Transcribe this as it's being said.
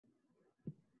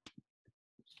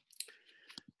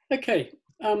Okay,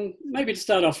 maybe to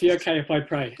start off, you okay if I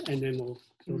pray, and then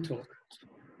we'll talk.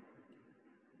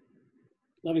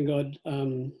 Loving God,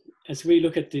 as we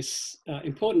look at this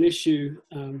important issue,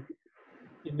 in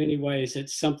many ways,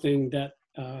 it's something that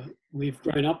we've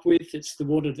grown up with. It's the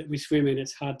water that we swim in.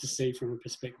 It's hard to see from a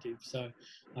perspective. So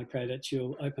I pray that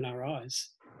you'll open our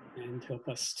eyes and help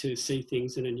us to see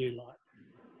things in a new light,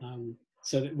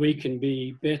 so that we can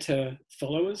be better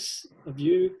followers of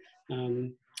you,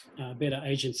 better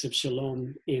agents of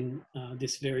shalom in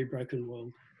this very broken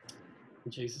world.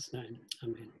 In Jesus' name,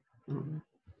 amen.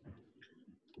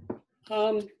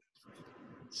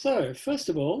 So first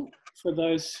of all, for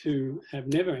those who have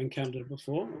never encountered it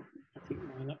before, I think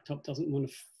my laptop doesn't want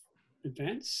to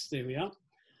advance. There we are.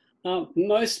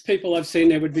 Most people I've seen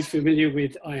there would be familiar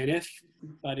with INF,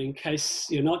 but in case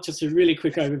you're not, just a really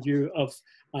quick overview of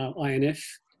INF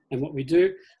and what we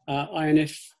do.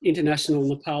 INF, International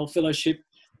Nepal Fellowship,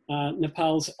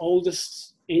 Nepal's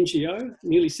oldest NGO,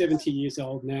 nearly 70 years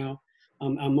old now.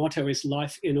 Our motto is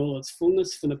life in all its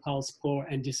fullness for Nepal's poor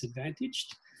and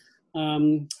disadvantaged.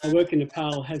 Our work in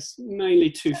Nepal has mainly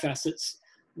two facets.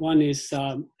 One is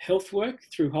health work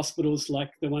through hospitals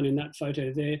like the one in that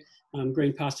photo there,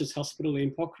 Green Pastures Hospital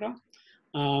in Pokhara.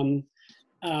 And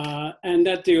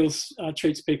that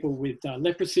treats people with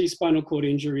leprosy, spinal cord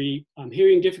injury,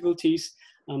 hearing difficulties,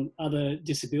 other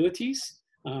disabilities,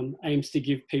 aims to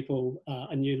give people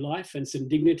a new life and some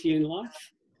dignity in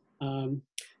life.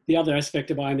 The other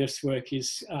aspect of INF's work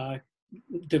is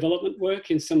development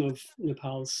work in some of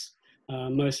Nepal's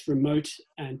most remote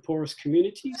and poorest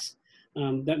communities.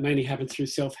 That mainly happens through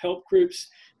self-help groups,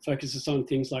 focuses on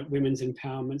things like women's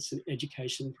empowerments and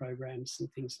education programs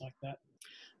and things like that.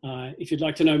 If you'd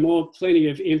like to know more, plenty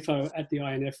of info at the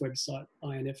INF website,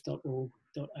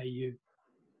 inf.org.au.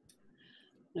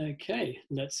 Okay,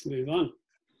 let's move on.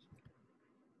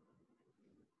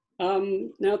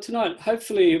 Now tonight,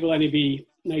 hopefully it will only be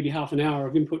maybe half an hour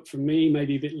of input from me,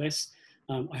 maybe a bit less,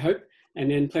 I hope, and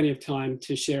then plenty of time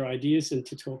to share ideas and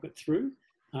to talk it through.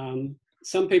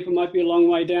 Some people might be a long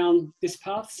way down this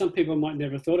path. Some people might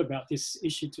never have thought about this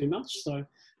issue too much. So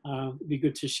it'd be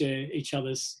good to share each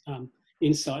other's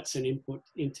insights and input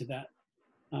into that.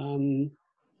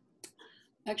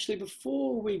 Actually,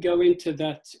 before we go into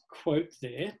that quote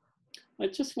there, I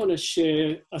just want to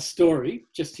share a story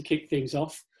just to kick things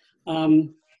off.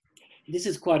 This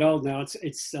is quite old now.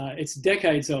 It's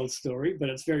decades old story, but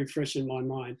it's very fresh in my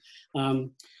mind.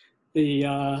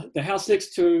 The house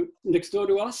next door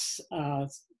to us,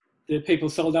 the people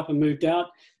sold up and moved out.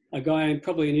 A guy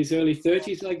probably in his early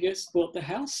 30s, I guess, bought the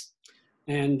house,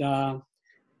 and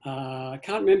I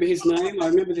can't remember his name. I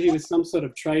remember that he was some sort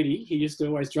of tradie. He used to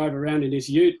always drive around in his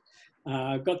ute.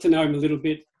 Got to know him a little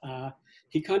bit.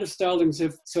 He kind of styled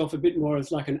himself a bit more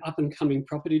as like an up-and-coming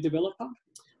property developer.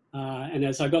 And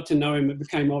as I got to know him, it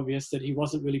became obvious that he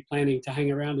wasn't really planning to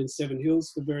hang around in Seven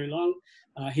Hills for very long.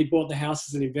 He bought the house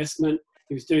as an investment.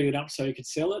 He was doing it up so he could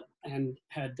sell it, and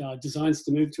had designs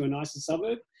to move to a nicer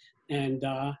suburb, and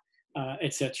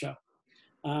etc.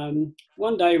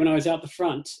 One day when I was out the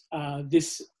front,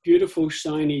 this beautiful,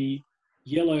 shiny,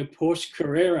 yellow Porsche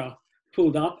Carrera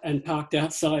pulled up and parked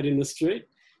outside in the street.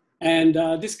 And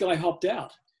this guy hopped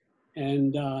out.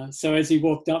 And so as he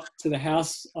walked up to the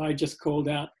house, I just called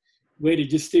out, "Where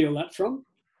did you steal that from?"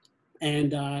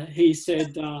 And he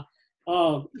said,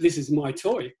 "Oh, this is my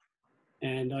toy."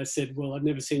 And I said, "Well, I've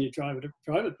never seen you drive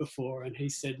it before." And he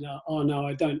said, "Oh, no,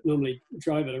 I don't normally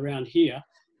drive it around here.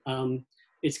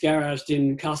 It's garaged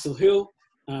in Castle Hill.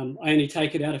 I only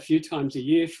take it out a few times a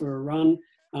year for a run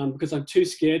because I'm too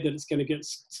scared that it's going to get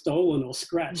stolen or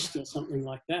scratched or something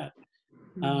like that."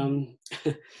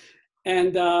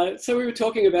 And so we were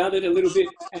talking about it a little bit,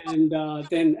 and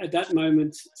then at that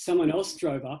moment, someone else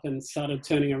drove up and started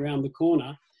turning around the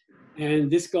corner,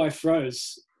 and this guy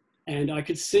froze. And I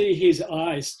could see his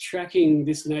eyes tracking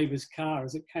this neighbour's car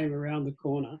as it came around the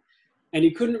corner, and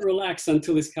he couldn't relax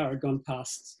until this car had gone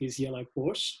past his yellow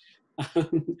Porsche.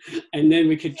 And then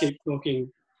we could keep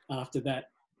talking after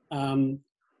that.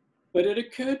 But it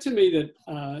occurred to me that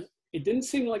it didn't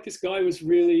seem like this guy was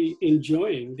really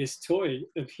enjoying this toy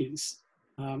of his.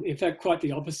 In fact, quite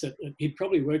the opposite. He'd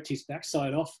probably worked his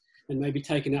backside off and maybe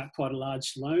taken out quite a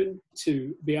large loan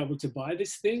to be able to buy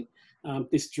this thing,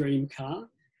 this dream car.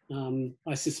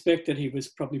 I suspect that he was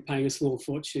probably paying a small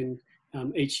fortune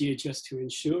each year just to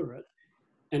insure it.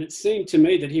 And it seemed to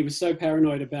me that he was so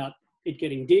paranoid about it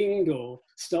getting dinged or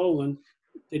stolen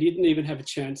that he didn't even have a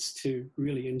chance to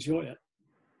really enjoy it.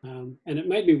 And it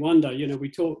made me wonder, you know, we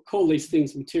call these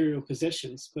things material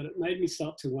possessions, but it made me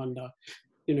start to wonder,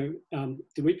 you know,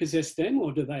 do we possess them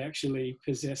or do they actually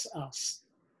possess us?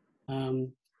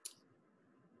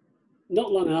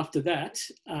 not long after that,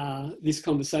 this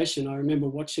conversation, I remember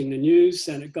watching the news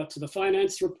and it got to the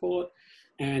finance report,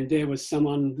 and there was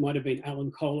someone, might have been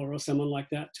Alan Kohler or someone like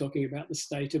that, talking about the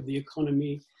state of the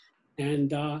economy,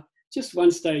 and just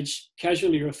one stage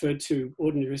casually referred to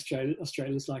ordinary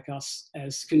Australians like us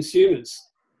as consumers.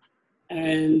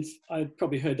 And I'd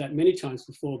probably heard that many times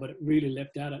before, but it really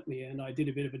leapt out at me, and I did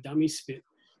a bit of a dummy spit.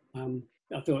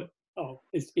 I thought, oh,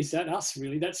 is that us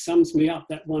really? That sums me up,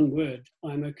 that one word,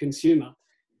 I'm a consumer.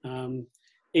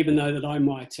 Even though that I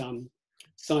might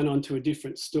sign on to a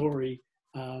different story,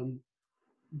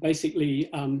 basically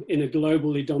in a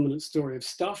globally dominant story of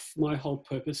stuff, my whole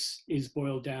purpose is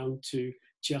boiled down to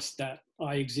just that.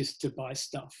 I exist to buy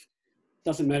stuff.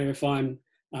 Doesn't matter if I'm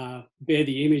bear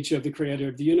the image of the creator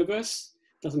of the universe.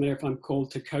 Doesn't matter if I'm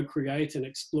called to co-create and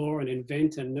explore and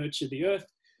invent and nurture the earth.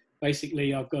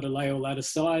 Basically, I've got to lay all that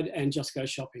aside and just go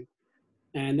shopping.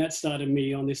 And that started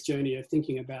me on this journey of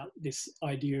thinking about this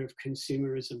idea of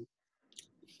consumerism.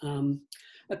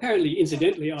 Apparently,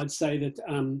 incidentally, I'd say that,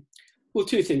 well,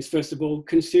 two things. First of all,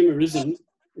 consumerism,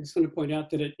 I just want to point out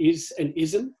that it is an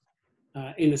ism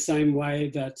in the same way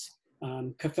that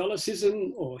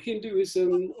Catholicism or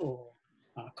Hinduism or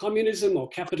communism or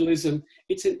capitalism,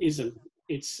 it's an ism.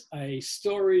 It's a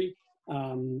story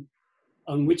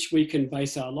on which we can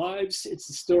base our lives. It's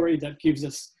a story that gives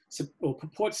us, or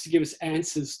purports to give us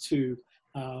answers to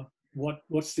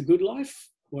what's the good life?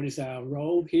 What is our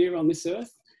role here on this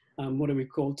earth? What are we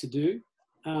called to do?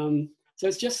 So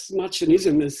it's just as much an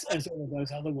ism as all of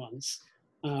those other ones.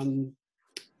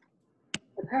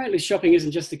 Apparently shopping isn't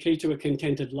just the key to a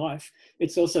contented life.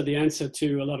 It's also the answer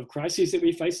to a lot of crises that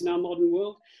we face in our modern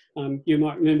world. You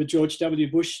might remember George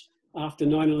W. Bush after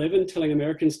 9/11 telling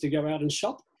Americans to go out and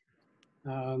shop.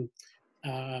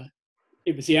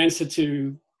 It was the answer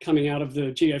to coming out of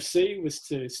the GFC, was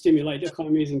to stimulate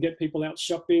economies and get people out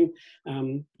shopping.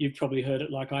 You've probably heard it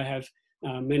like I have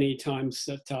many times,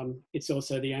 that it's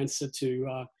also the answer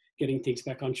to getting things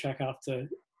back on track after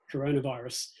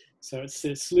coronavirus. So it's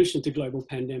a solution to global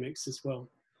pandemics as well.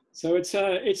 So it's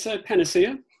a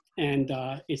panacea, and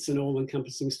it's an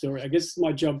all-encompassing story. I guess it's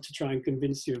my job to try and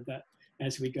convince you of that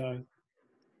as we go.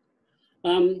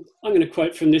 I'm going to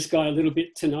quote from this guy a little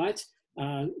bit tonight,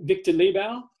 Victor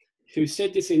Liebau, who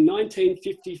said this in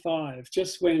 1955,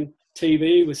 just when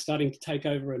TV was starting to take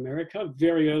over America,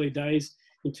 very early days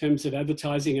in terms of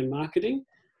advertising and marketing.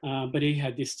 But he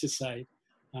had this to say: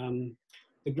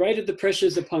 the greater the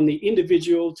pressures upon the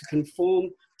individual to conform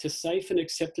to safe and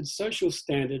accepted social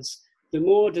standards, the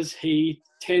more does he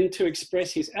tend to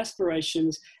express his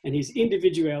aspirations and his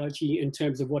individuality in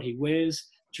terms of what he wears,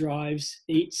 drives,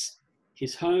 eats,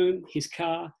 his home, his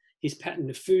car, his pattern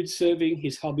of food serving,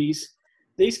 his hobbies.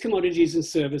 These commodities and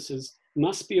services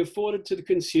must be afforded to the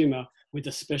consumer with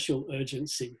a special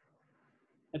urgency.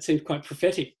 That seems quite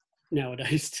prophetic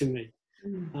nowadays to me.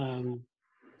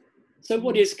 So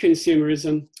what is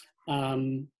consumerism?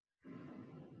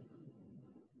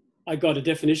 I got a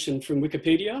definition from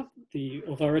Wikipedia, the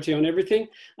authority on everything.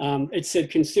 It said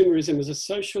consumerism is a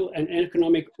social and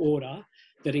economic order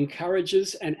that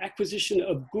encourages an acquisition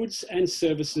of goods and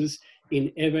services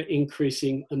in ever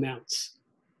increasing amounts.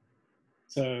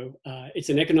 So it's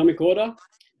an economic order.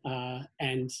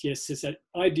 And yes, it's that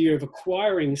idea of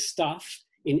acquiring stuff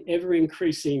in ever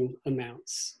increasing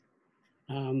amounts.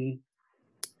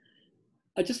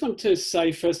 I just want to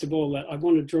say, first of all, that I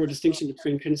want to draw a distinction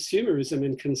between consumerism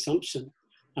and consumption.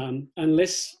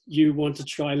 Unless you want to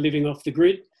try living off the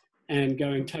grid and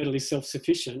going totally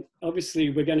self-sufficient, obviously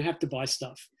we're going to have to buy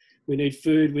stuff. We need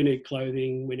food, we need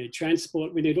clothing, we need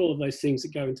transport, we need all of those things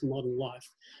that go into modern life.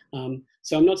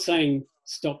 So I'm not saying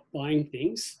stop buying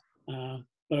things,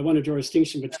 but I want to draw a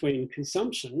distinction between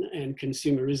consumption and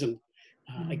consumerism.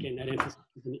 Again, that emphasis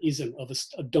on an ism of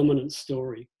a dominant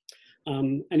story.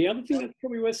 And the other thing that's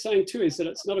probably worth saying too is that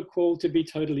it's not a call to be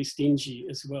totally stingy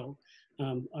as well.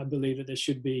 I believe that there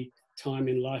should be time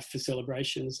in life for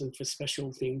celebrations and for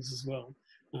special things as well.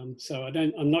 So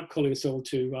I'm not calling us all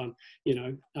to,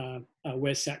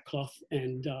 wear sackcloth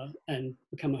and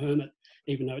become a hermit,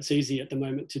 even though it's easy at the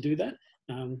moment to do that.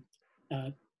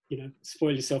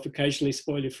 Spoil yourself occasionally,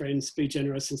 spoil your friends, be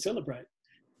generous and celebrate.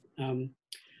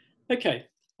 Okay,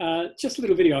 just a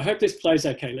little video. I hope this plays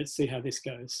okay. Let's see how this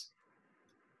goes.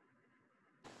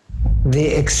 The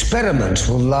experiment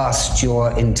will last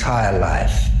your entire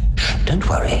life. Don't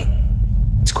worry,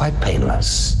 it's quite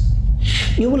painless.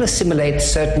 You will assimilate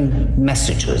certain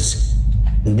messages,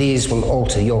 and these will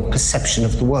alter your perception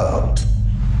of the world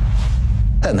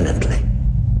permanently.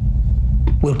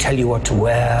 We'll tell you what to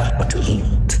wear, what to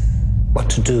eat, what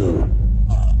to do,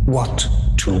 what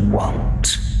to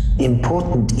want.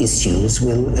 important issues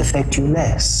will affect you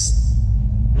less.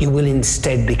 You will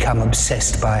instead become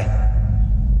obsessed by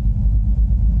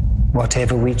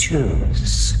whatever we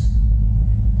choose.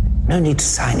 No need to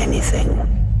sign anything.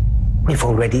 We've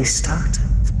already started.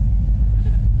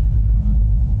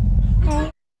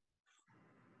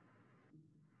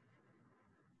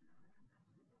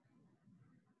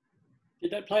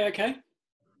 Did that play okay?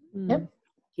 Yep.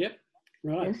 Yep.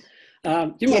 Right.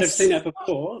 Yes. You might have seen that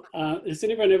before. Has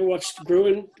anyone ever watched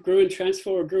Gruen Transfer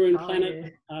or Gruen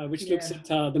Planet, which looks at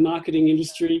the marketing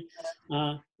industry?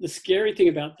 The scary thing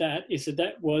about that is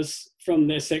that was from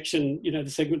their section, you know, the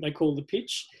segment they call the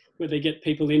pitch, where they get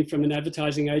people in from an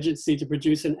advertising agency to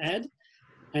produce an ad.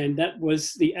 And that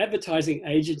was the advertising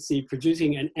agency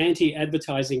producing an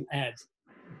anti-advertising ad.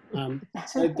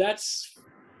 So that's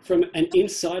from an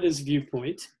insider's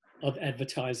viewpoint of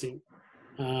advertising.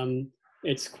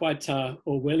 It's quite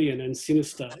Orwellian and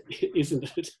sinister,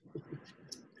 isn't it?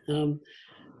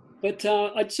 But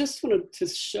I just wanted to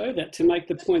show that to make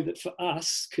the point that for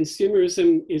us,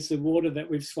 consumerism is the water that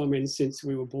we've swum in since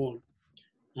we were born.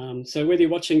 So whether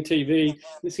you're watching TV,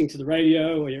 listening to the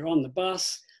radio, or you're on the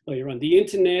bus, or you're on the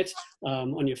internet,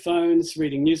 on your phones,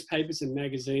 reading newspapers and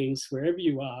magazines, wherever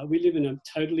you are, we live in a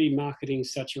totally marketing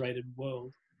saturated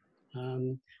world.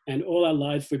 And all our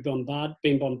lives we've been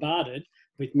bombarded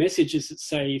with messages that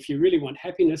say, if you really want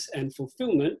happiness and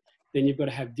fulfillment, then you've got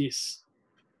to have this.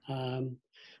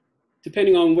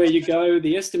 Depending on where you go,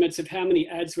 the estimates of how many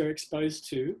ads we're exposed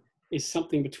to is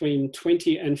something between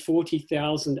 20 and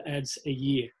 40,000 ads a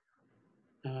year.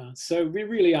 So we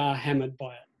really are hammered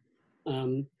by it.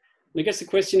 I guess the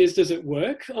question is, does it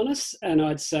work on us? And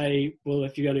I'd say, well,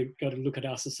 if you're going to look at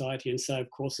our society and say, of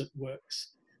course it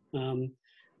works.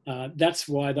 That's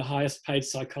why the highest paid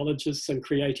psychologists and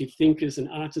creative thinkers and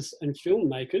artists and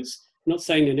filmmakers, not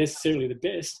saying they're necessarily the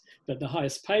best, but the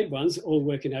highest paid ones all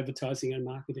work in advertising and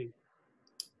marketing.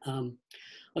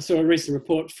 I saw a recent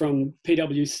report from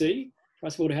PwC,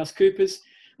 PricewaterhouseCoopers,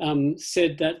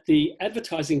 said that the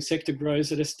advertising sector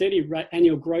grows at a steady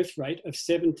annual growth rate of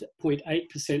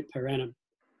 7.8% per annum,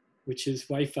 which is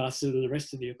way faster than the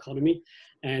rest of the economy.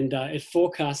 And it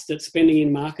forecasts that spending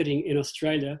in marketing in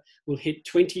Australia will hit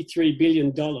 $23 billion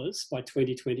by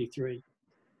 2023.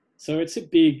 So it's a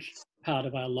big part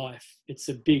of our life. It's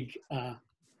a big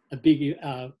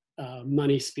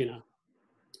money spinner.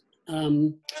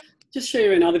 Just show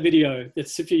you another video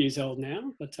that's a few years old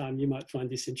now, but you might find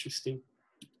this interesting.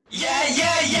 Yeah,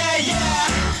 yeah, yeah,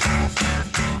 yeah.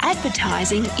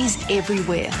 Advertising is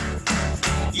everywhere.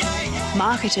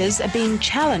 Marketers are being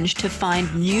challenged to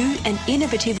find new and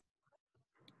innovative.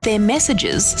 Their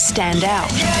messages stand out.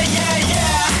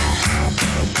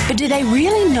 But do they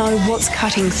really know what's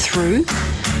cutting through?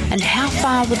 And how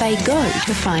far will they go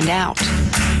to find out?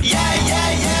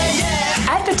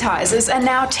 Advertisers are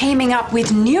now teaming up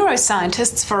with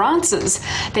neuroscientists for answers.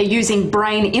 They're using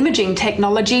brain imaging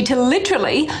technology to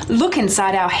literally look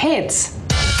inside our heads.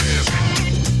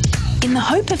 In the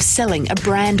hope of selling a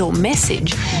brand or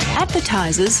message,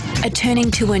 advertisers are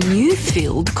turning to a new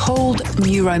field called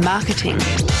neuromarketing.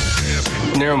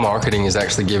 Neuromarketing is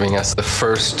actually giving us the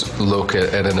first look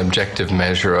at an objective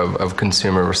measure of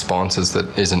consumer responses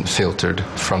that isn't filtered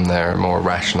from their more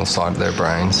rational side of their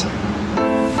brains.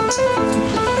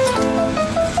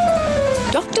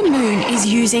 Dr. Moon is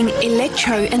using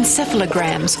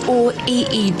electroencephalograms, or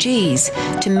EEGs,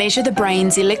 to measure the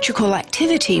brain's electrical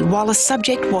activity while a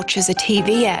subject watches a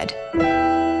TV ad.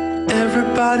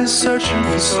 Everybody's searching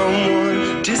for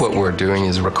someone. What we're doing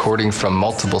is recording from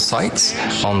multiple sites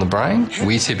on the brain.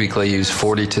 We typically use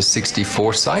 40 to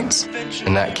 64 sites,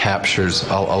 and that captures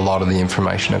a lot of the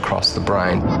information across the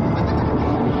brain.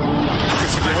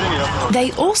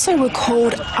 They also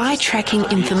record eye-tracking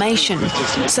information,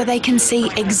 so they can see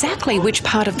exactly which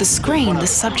part of the screen the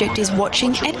subject is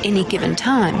watching at any given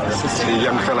time. The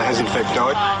young fella has in fact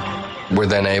died. We're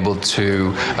then able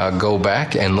to go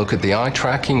back and look at the eye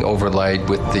tracking overlaid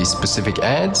with the specific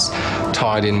ads,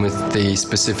 tied in with the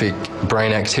specific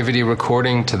brain activity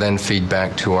recording to then feed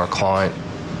back to our client.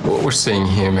 What we're seeing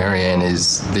here, Marianne,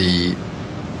 is the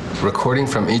recording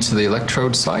from each of the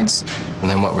electrode sites, and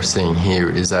then what we're seeing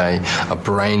here is a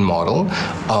brain model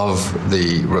of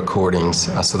the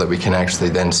recordings so that we can actually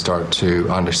then start to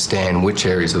understand which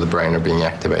areas of the brain are being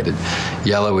activated.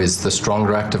 Yellow is the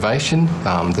stronger activation,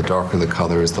 the darker the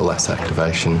colour is the less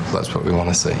activation. That's what we want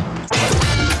to see.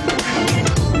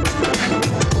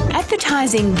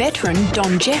 Advertising veteran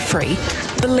Don Jeffrey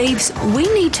believes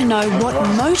we need to know what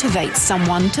motivates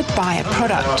someone to buy a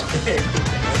product.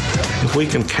 If we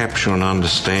can capture and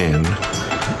understand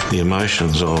the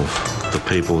emotions of the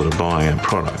people that are buying our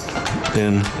product,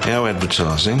 then our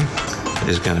advertising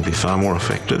is going to be far more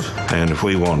effective. And if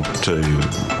we want to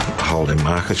hold our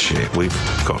market share, we've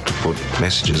got to put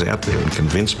messages out there and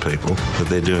convince people that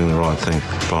they're doing the right thing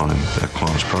buying our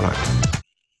client's product.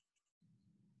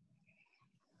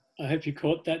 I hope you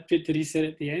caught that bit that he said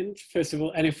at the end. First of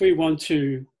all, and if we want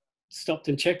to, stopped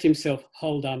and checked himself,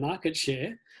 hold our market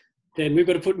share, then we've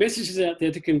got to put messages out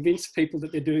there to convince people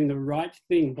that they're doing the right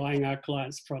thing buying our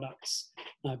clients' products.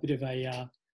 A bit of a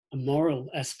moral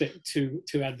aspect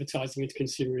to advertising and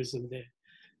consumerism there.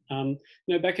 You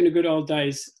know, back in the good old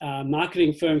days,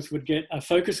 marketing firms would get a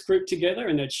focus group together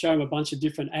and they'd show them a bunch of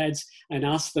different ads and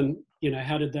ask them, you know,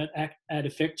 how did that ad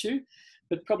affect you?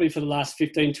 But probably for the last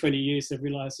 15, 20 years, they've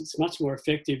realized it's much more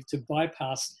effective to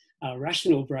bypass our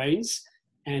rational brains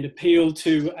and appeal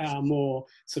to our more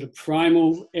sort of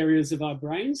primal areas of our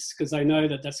brains, because they know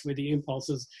that that's where the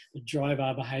impulses that drive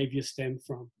our behavior stem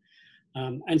from.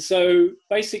 And so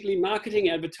basically marketing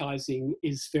advertising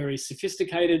is very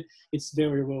sophisticated, it's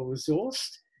very well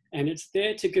resourced, and it's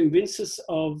there to convince us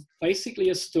of basically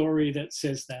a story that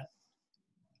says that.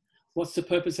 What's the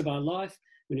purpose of our life?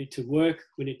 We need to work,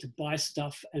 we need to buy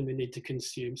stuff, and we need to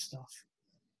consume stuff.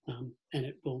 And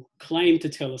it will claim to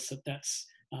tell us that that's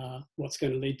what's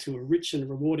going to lead to a rich and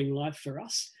rewarding life for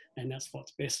us, and that's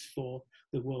what's best for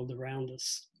the world around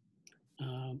us.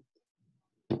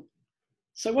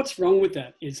 So what's wrong with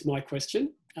that is my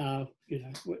question. You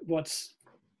know,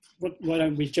 why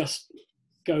don't we just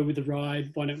go with the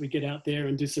ride? Why don't we get out there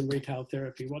and do some retail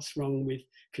therapy? What's wrong with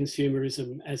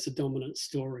consumerism as a dominant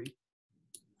story?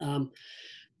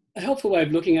 A helpful way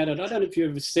of looking at it, I don't know if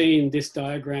you've ever seen this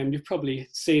diagram, you've probably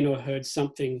seen or heard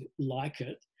something like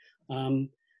it.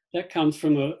 That comes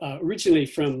from originally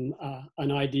from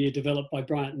an idea developed by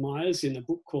Bryant Myers in a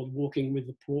book called Walking with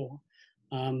the Poor.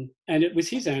 And it was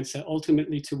his answer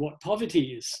ultimately to what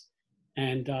poverty is.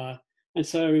 And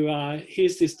so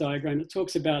here's this diagram that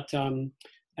talks about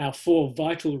our 4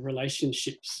 vital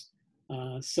relationships.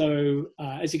 As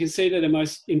you can see, they're the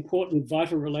most important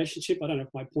vital relationship. I don't know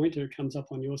if my pointer comes up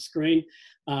on your screen.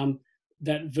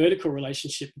 That vertical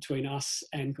relationship between us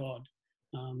and God.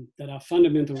 That our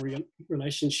fundamental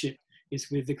relationship is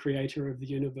with the creator of the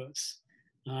universe.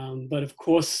 But of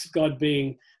course, God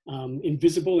being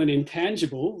invisible and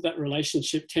intangible, that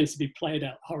relationship tends to be played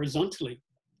out horizontally.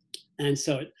 And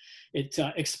so it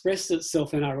expresses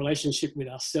itself in our relationship with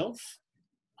ourselves,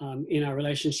 in our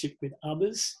relationship with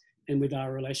others, and with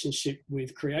our relationship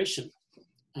with creation.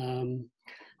 And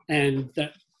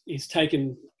that is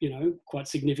taken, you know, quite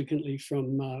significantly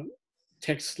from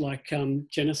texts like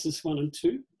Genesis 1 and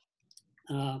 2.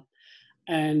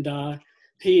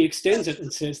 He extends it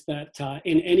and says that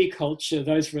in any culture,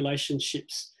 those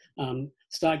relationships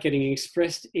start getting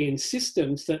expressed in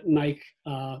systems that make,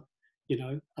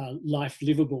 life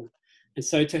livable. And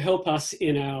so to help us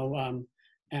in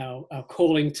our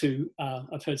calling to,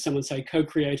 I've heard someone say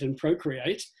co-create and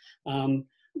procreate,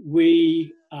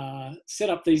 we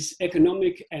set up these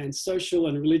economic and social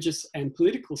and religious and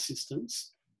political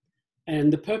systems.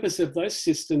 And the purpose of those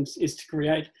systems is to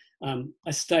create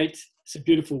a state, it's a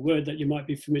beautiful word that you might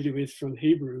be familiar with from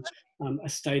Hebrew, a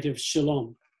state of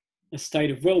shalom, a state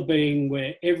of well-being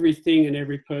where everything and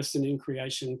every person in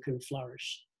creation can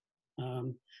flourish.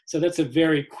 So that's a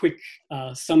very quick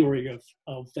summary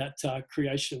of that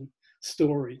creation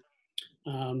story.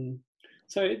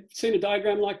 So seen a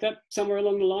diagram like that somewhere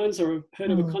along the lines, or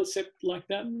heard of a concept like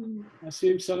that? I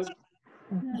assume so.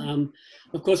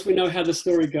 Of course, we know how the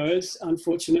story goes,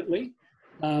 unfortunately.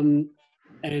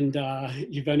 And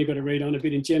you've only got to read on a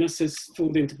bit in Genesis,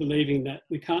 fooled into believing that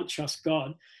we can't trust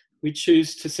God. We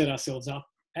choose to set ourselves up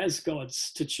as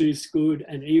gods, to choose good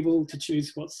and evil, to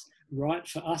choose what's right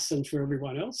for us and for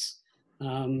everyone else.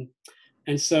 And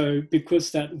so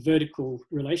because that vertical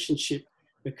relationship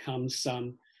becomes,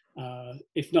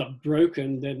 if not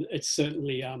broken, then it's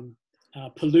certainly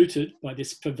polluted by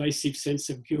this pervasive sense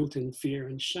of guilt and fear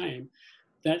and shame,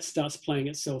 that starts playing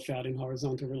itself out in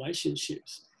horizontal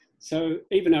relationships. So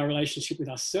even our relationship with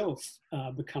ourselves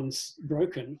becomes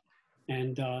broken.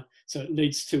 And so it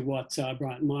leads to what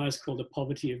Bryant Myers called a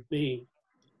poverty of being.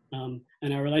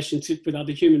 And our relationship with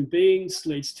other human beings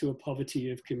leads to a poverty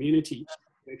of community,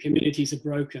 where communities are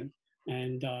broken.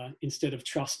 And instead of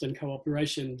trust and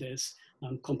cooperation, there's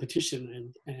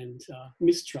competition and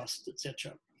mistrust,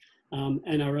 etc.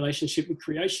 And our relationship with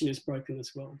creation is broken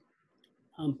as well.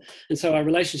 And so our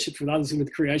relationships with others and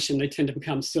with creation, they tend to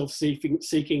become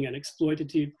self-seeking and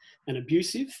exploitative and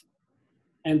abusive.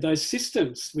 And those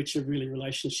systems, which are really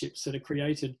relationships that are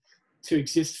created to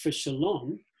exist for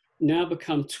shalom, now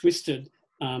become twisted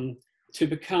to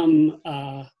become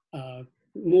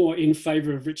more in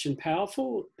favour of rich and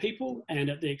powerful people and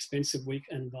at the expense of weak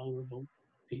and vulnerable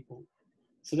people.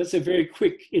 So that's a very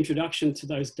quick introduction to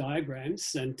those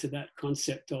diagrams and to that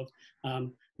concept of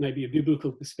maybe a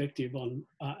biblical perspective on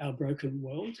our broken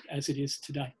world as it is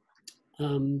today.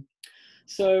 And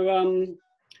in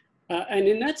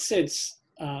that sense,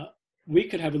 we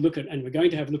could have a look at, and we're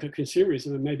going to have a look at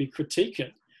consumerism and maybe critique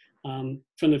it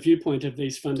from the viewpoint of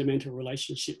these fundamental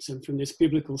relationships and from this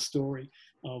biblical story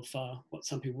of what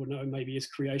some people would know maybe as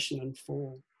creation and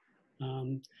fall.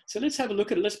 So let's have a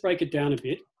look at it. Let's break it down a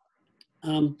bit.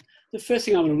 The first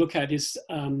thing I want to look at is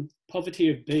poverty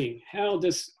of being. How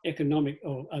does how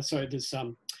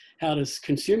does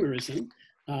consumerism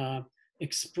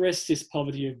express this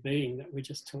poverty of being that we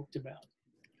just talked about?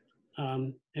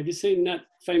 Have you seen that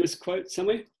famous quote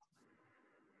somewhere?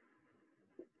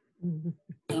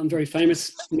 Very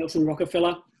famous, Nelson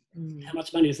Rockefeller. How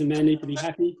much money does a man need to be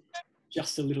happy?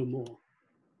 Just a little more.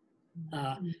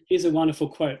 Here's a wonderful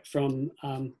quote from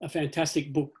a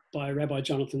fantastic book by Rabbi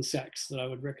Jonathan Sacks that I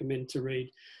would recommend to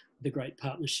read, The Great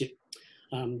Partnership.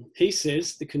 He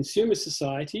says, the consumer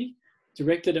society,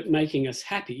 directed at making us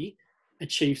happy,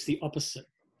 achieves the opposite.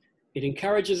 It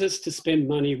encourages us to spend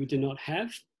money we do not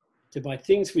have, to buy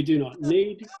things we do not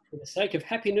need, for the sake of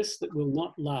happiness that will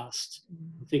not last.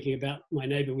 I'm thinking about my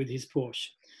neighbour with his Porsche.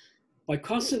 By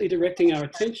constantly directing our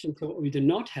attention to what we do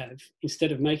not have,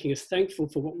 instead of making us thankful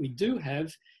for what we do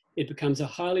have, it becomes a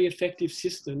highly effective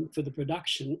system for the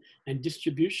production and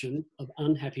distribution of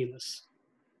unhappiness.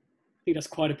 I think that's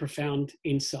quite a profound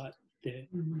insight there.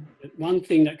 But one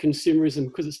thing that consumerism,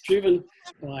 because it's driven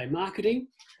by marketing,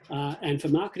 and for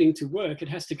marketing to work, it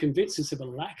has to convince us of a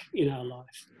lack in our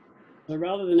life. So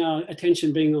rather than our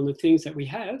attention being on the things that we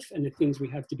have and the things we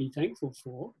have to be thankful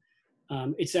for,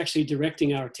 it's actually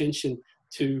directing our attention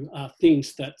to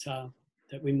things that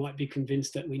we might be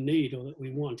convinced that we need or that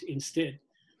we want instead.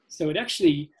 So it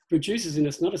actually produces in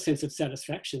us not a sense of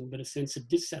satisfaction, but a sense of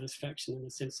dissatisfaction and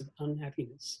a sense of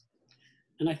unhappiness.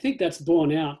 And I think that's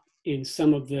borne out in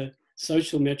some of the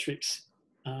social metrics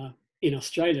in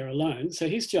Australia alone. So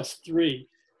here's just three.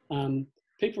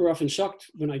 People are often shocked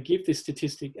when I give this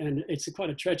statistic, and it's quite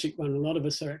a tragic one. A lot of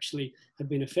us have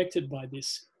been affected by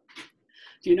this.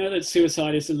 Do you know that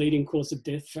suicide is the leading cause of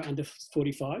death for under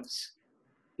 45s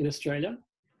in Australia?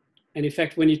 And in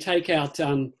fact, when you take out,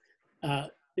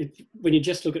 when you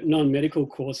just look at non-medical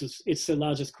causes, it's the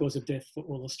largest cause of death for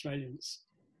all Australians.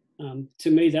 To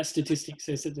me, that statistic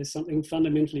says that there's something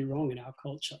fundamentally wrong in our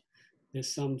culture.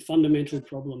 There's some fundamental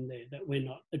problem there that we're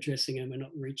not addressing and we're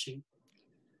not reaching.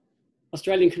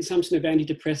 Australian consumption of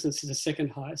antidepressants is the second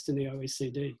highest in the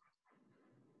OECD,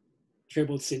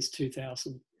 trebled since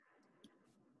 2000.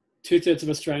 2/3 of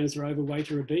Australians are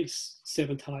overweight or obese,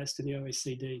 7th highest in the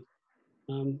OECD.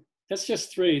 That's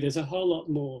just three. There's a whole lot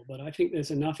more, but I think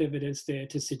there's enough evidence there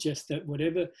to suggest that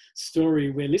whatever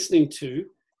story we're listening to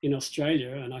in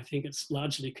Australia, and I think it's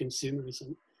largely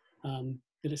consumerism,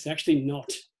 that it's actually not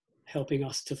helping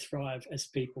us to thrive as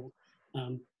people.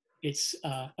 It's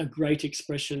a great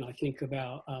expression, I think, of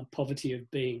our poverty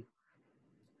of being.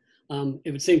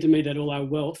 It would seem to me that all our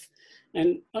wealth,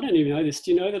 and I don't even know this,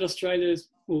 do you know that Australia's,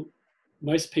 well,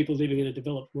 most people living in a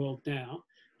developed world now,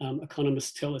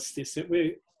 economists tell us this, that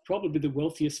we're probably the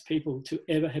wealthiest people to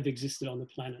ever have existed on the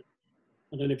planet.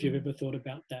 I don't know if you've ever thought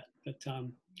about that, but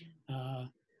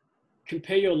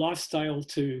compare your lifestyle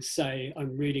to, say,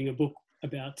 I'm reading a book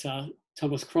about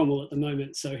Thomas Cromwell at the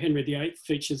moment, so Henry VIII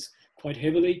features quite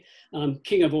heavily,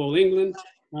 King of all England.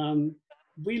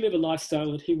 We live a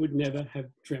lifestyle that he would never have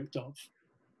dreamt of.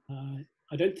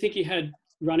 I don't think he had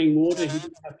running water, he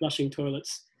didn't have flushing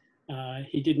toilets,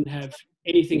 he didn't have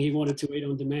anything he wanted to eat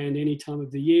on demand any time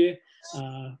of the year.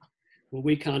 Well,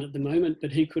 we can't at the moment,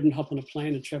 but he couldn't hop on a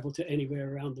plane and travel to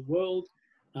anywhere around the world.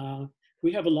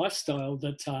 We have a lifestyle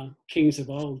that kings of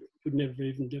old would never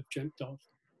even have dreamt of.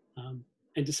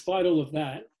 And despite all of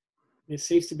that, there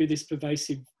seems to be this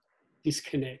pervasive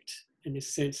disconnect and this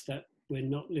sense that we're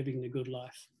not living the good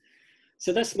life.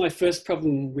 So that's my first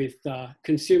problem with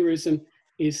consumerism,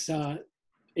 is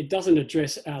it doesn't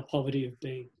address our poverty of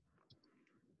being.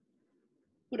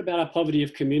 What about our poverty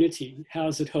of community? How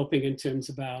is it helping in terms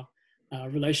of our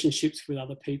relationships with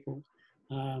other people?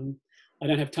 I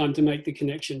don't have time to make the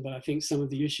connection, but I think some of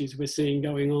the issues we're seeing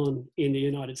going on in the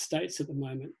United States at the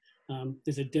moment,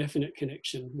 there's a definite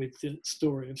connection with the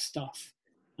story of stuff.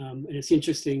 And it's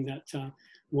interesting that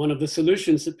one of the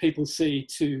solutions that people see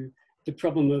to the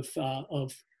problem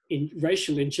of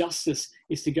racial injustice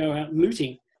is to go out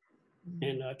looting.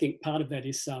 And I think part of that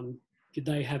is, did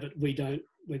they have it, we don't,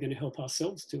 we're going to help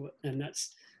ourselves to it. And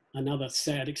that's another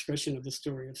sad expression of the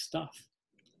story of stuff.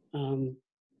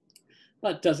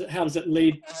 But how does it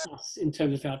lead us in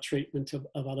terms of our treatment of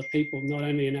other people, not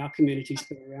only in our communities,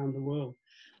 but around the world?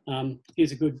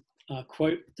 Here's a good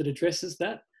quote that addresses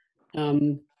that.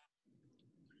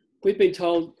 We've been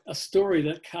told a story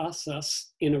that casts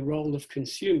us in a role of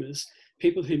consumers,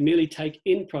 people who merely take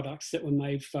in products that were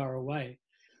made far away.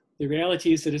 The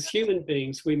reality is that as human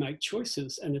beings, we make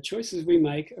choices, and the choices we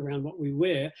make around what we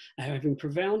wear are having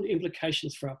profound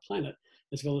implications for our planet,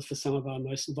 as well as for some of our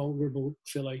most vulnerable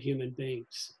fellow human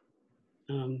beings.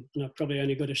 And I've probably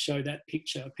only got to show that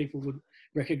picture. People would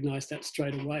recognize that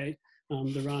straight away.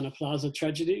 The Rana Plaza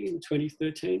tragedy in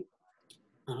 2013.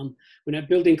 When that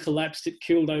building collapsed, it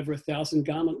killed over 1,000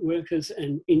 garment workers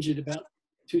and injured about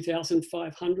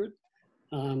 2,500.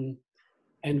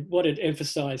 And what it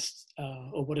emphasized,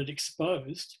 or what it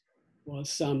exposed,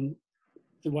 was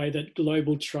the way that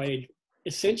global trade,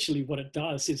 essentially what it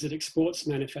does is it exports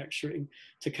manufacturing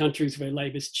to countries where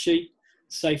labour's cheap,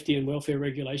 safety and welfare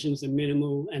regulations are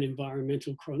minimal, and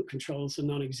environmental controls are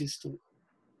non-existent.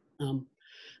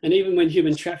 And even when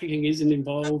human trafficking isn't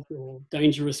involved, or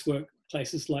dangerous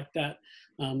workplaces like that,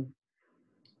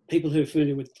 people who are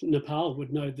familiar with Nepal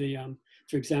would know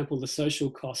for example, the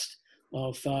social cost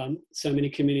of so many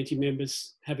community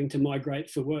members having to migrate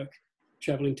for work,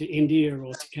 travelling to India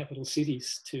or to capital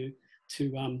cities to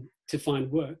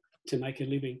find work, to make a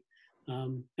living.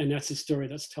 And that's a story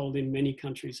that's told in many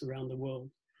countries around the world.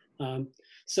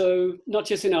 So not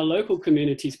just in our local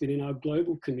communities, but in our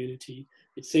global community,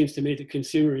 it seems to me that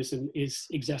consumerism is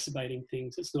exacerbating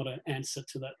things. It's not an answer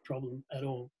to that problem at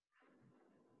all.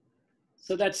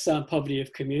 So that's poverty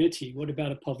of community. What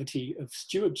about a poverty of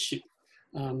stewardship?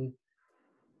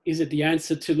 Is it the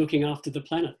answer to looking after the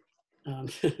planet?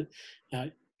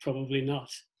 Probably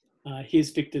not. Here's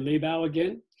Victor Liebau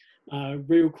again.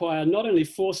 We require not only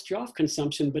forced draft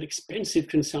consumption, but expensive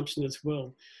consumption as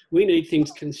well. We need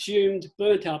things consumed,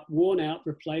 burnt up, worn out,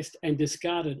 replaced, and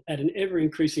discarded at an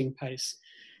ever-increasing pace.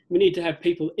 We need to have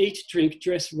people eat, drink,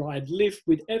 dress, ride, live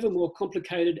with ever more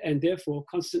complicated and therefore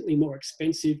constantly more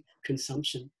expensive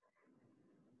consumption.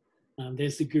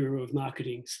 There's the guru of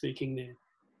marketing speaking there.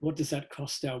 What does that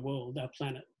cost our world, our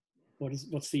planet?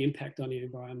 What's the impact on the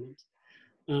environment?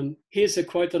 Here's a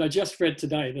quote that I just read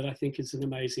today that I think is an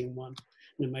amazing one,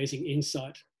 an amazing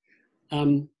insight.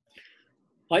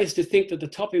 I used to think that the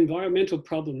top environmental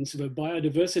problems were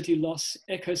biodiversity loss,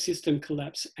 ecosystem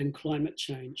collapse, and climate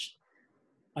change.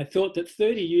 I thought that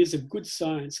 30 years of good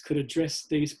science could address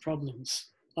these problems.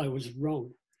 I was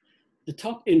wrong. The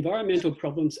top environmental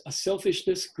problems are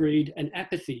selfishness, greed, and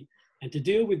apathy. And to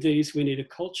deal with these, we need a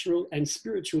cultural and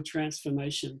spiritual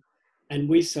transformation. And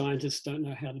we scientists don't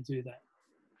know how to do that.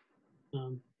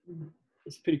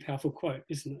 It's a pretty powerful quote,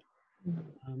 isn't it?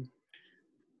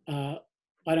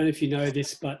 I don't know if you know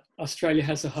this, but Australia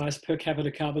has the highest per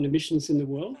capita carbon emissions in the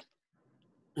world.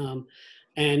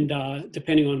 And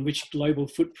depending on which global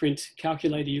footprint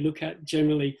calculator you look at,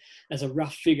 generally as a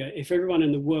rough figure, if everyone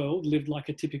in the world lived like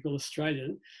a typical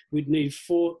Australian, we'd need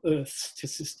 4 Earths to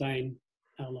sustain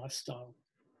our lifestyle.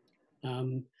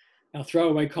 Our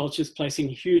throwaway culture is placing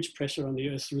huge pressure on the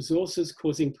Earth's resources,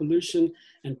 causing pollution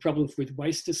and problems with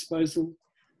waste disposal.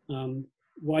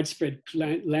 Widespread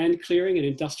land clearing and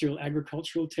industrial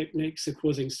agricultural techniques are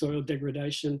causing soil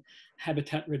degradation.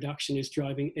 Habitat reduction is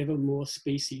driving ever more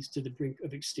species to the brink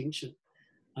of extinction.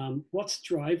 What's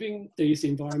driving these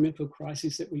environmental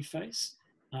crises that we face?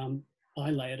 I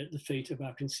lay it at the feet of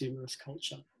our consumerist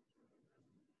culture.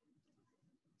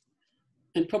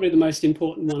 And probably the most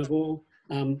important one of all,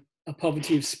 a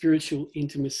poverty of spiritual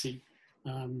intimacy.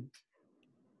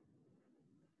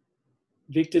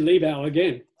 Victor Liebau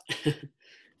again.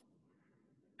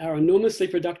 Our enormously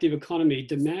productive economy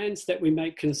demands that we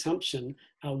make consumption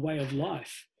our way of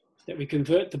life, that we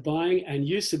convert the buying and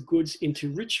use of goods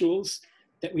into rituals,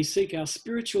 that we seek our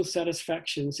spiritual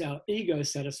satisfactions, our ego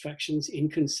satisfactions in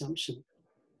consumption.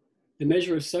 The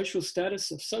measure of social status,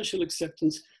 of social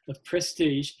acceptance, of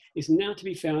prestige is now to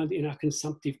be found in our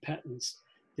consumptive patterns,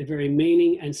 the very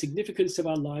meaning and significance of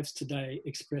our lives today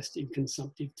expressed in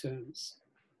consumptive terms.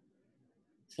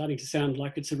 Starting to sound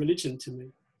like it's a religion to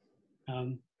me.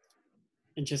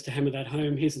 And just to hammer that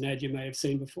home, here's an ad you may have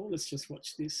seen before. Let's just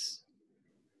watch this.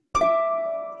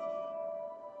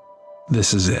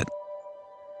 This is it.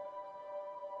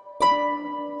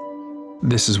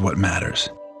 This is what matters.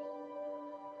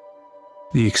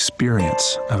 The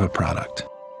experience of a product.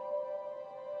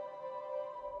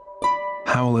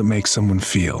 How will it make someone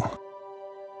feel?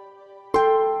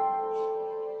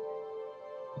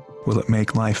 Will it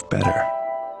make life better?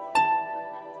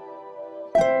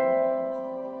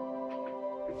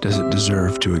 does it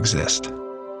deserve to exist?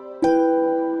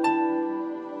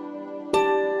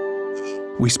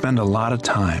 We spend a lot of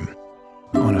time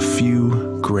on a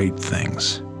few great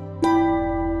things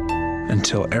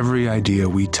until every idea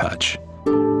we touch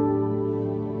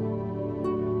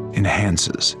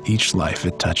enhances each life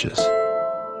it touches.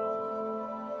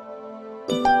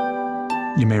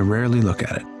 You may rarely look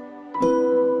at it,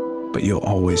 but you'll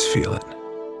always feel it.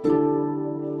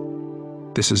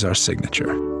 This is our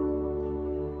signature,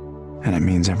 and it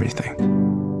means everything.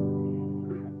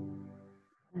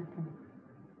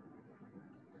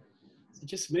 Is it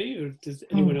just me, or does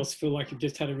anyone else feel like you've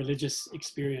just had a religious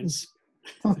experience?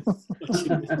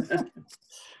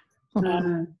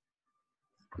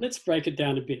 Let's break it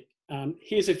down a bit.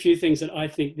 Here's a few things that I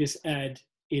think this ad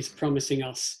is promising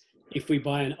us if we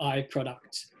buy an eye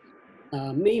product.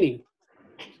 Meaning,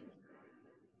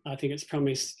 I think it's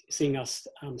promising us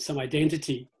some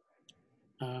identity,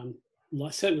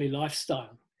 certainly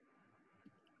lifestyle,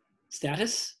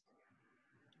 status,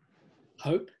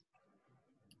 hope,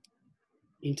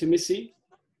 intimacy,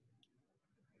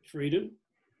 freedom,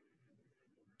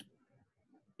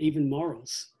 even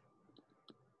morals,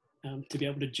 to be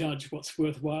able to judge what's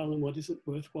worthwhile and what isn't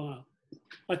worthwhile.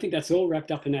 I think that's all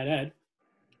wrapped up in that ad,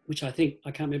 which I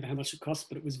can't remember how much it cost,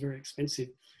 but it was very expensive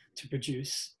to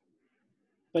produce.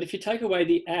 But if you take away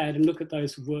the ad and look at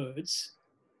those words,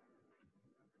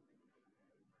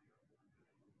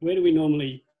 where do we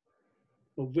normally,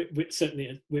 or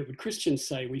certainly where would Christians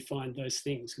say we find those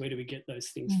things? Where do we get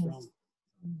those things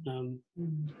from?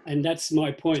 And that's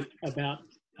my point about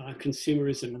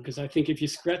consumerism, because I think if you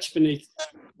scratch beneath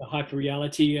the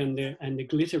hyperreality and the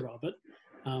glitter of it,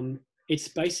 it's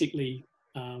basically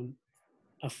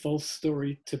a false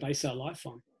story to base our life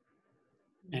on.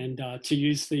 And to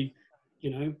use the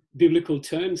biblical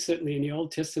terms, certainly in the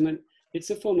Old Testament,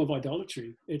 it's a form of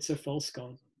idolatry. It's a false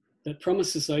god that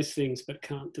promises those things but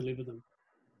can't deliver them.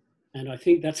 And I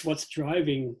think that's what's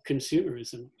driving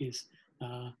consumerism, is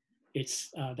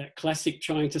it's that classic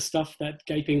trying to stuff that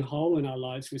gaping hole in our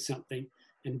lives with something,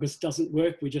 and because it doesn't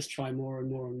work, we just try more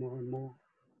and more and more and more.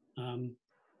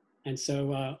 And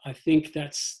so I think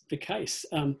that's the case.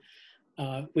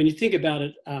 When you think about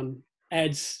it,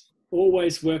 ads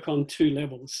always work on two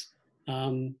levels.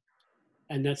 And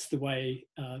that's the way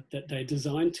that they're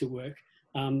designed to work.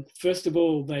 First of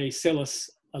all, they sell us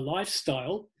a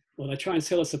lifestyle, or they try and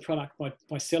sell us a product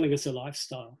by selling us a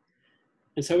lifestyle.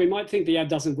 And so we might think the ad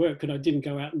doesn't work because I didn't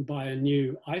go out and buy a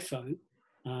new iPhone,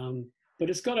 but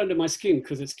it's got under my skin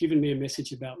because it's given me a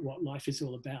message about what life is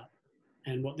all about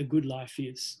and what the good life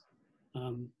is.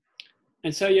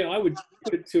 And so, yeah, I would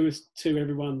put it to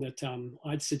everyone that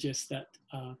I'd suggest that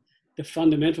the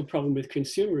fundamental problem with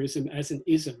consumerism as an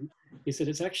ism is that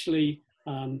it's actually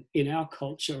in our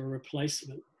culture a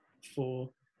replacement for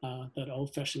that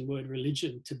old-fashioned word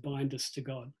religion to bind us to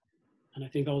God. And I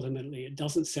think ultimately it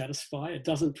doesn't satisfy, it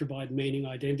doesn't provide meaning,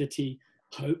 identity,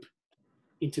 hope,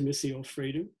 intimacy, or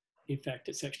freedom. In fact,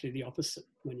 it's actually the opposite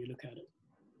when you look at it.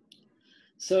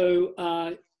 So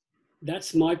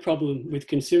that's my problem with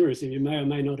consumerism. You may or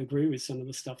may not agree with some of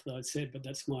the stuff that I said, but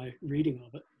that's my reading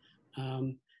of it.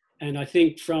 And I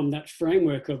think from that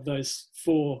framework of those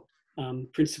four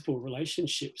principal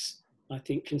relationships, I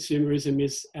think consumerism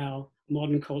is our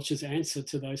modern culture's answer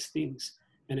to those things,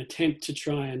 an attempt to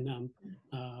try and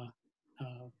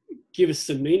give us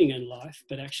some meaning in life,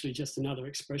 but actually just another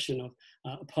expression of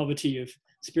a poverty of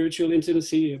spiritual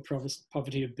intimacy, a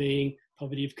poverty of being,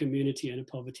 poverty of community, and a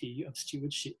poverty of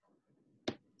stewardship.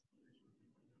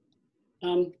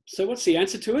 So what's the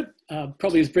answer to it?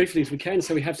 Probably as briefly as we can,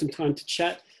 so we have some time to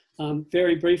chat.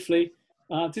 Very briefly,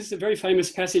 this is a very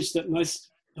famous passage that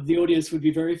most of the audience would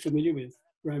be very familiar with,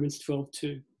 Romans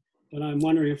 12:2. But I'm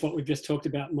wondering if what we've just talked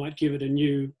about might give it a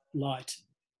new light.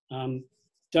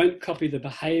 Don't copy the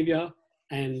behavior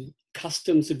and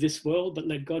customs of this world, but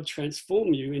let God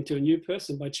transform you into a new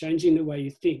person by changing the way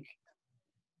you think.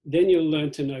 Then you'll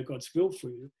learn to know God's will for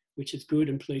you, which is good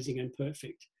and pleasing and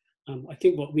perfect. I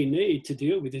think what we need to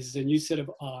deal with is a new set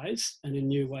of eyes and a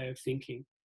new way of thinking.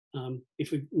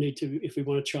 If we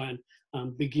want to try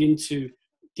and begin to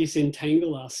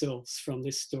disentangle ourselves from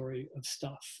this story of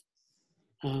stuff.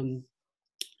 And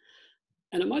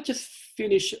I might just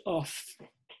finish off,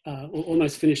 or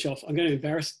almost finish off. I'm going to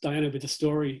embarrass Diana with a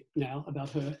story now about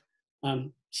her.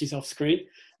 She's off screen.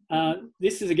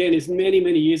 This is many,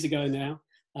 many years ago now.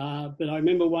 But I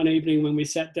remember one evening when we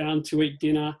sat down to eat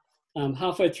dinner,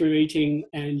 halfway through eating,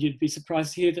 and you'd be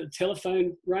surprised to hear that the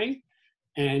telephone rang.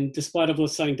 And despite of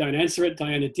us saying, don't answer it,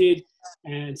 Diana did.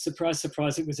 And surprise,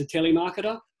 surprise, it was a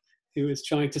telemarketer who was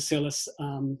trying to sell us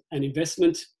an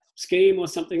investment scheme or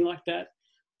something like that.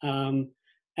 So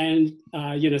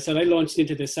they launched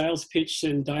into their sales pitch,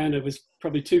 and Diana was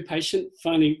probably too patient,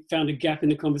 finally found a gap in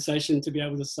the conversation to be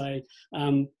able to say,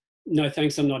 no,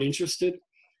 thanks, I'm not interested.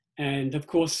 And of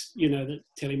course, that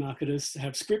telemarketers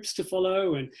have scripts to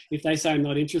follow. And if they say I'm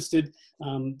not interested,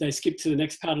 they skip to the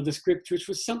next part of the script, which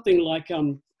was something like,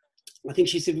 I think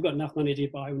she said, we've got enough money to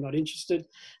buy, we're not interested.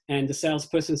 And the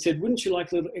salesperson said, wouldn't you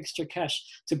like a little extra cash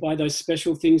to buy those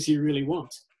special things you really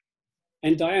want?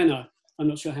 And Diana, I'm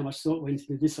not sure how much thought went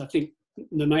into this. I think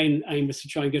the main aim was to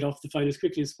try and get off the phone as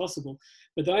quickly as possible.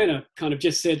 But Diana kind of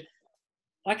just said,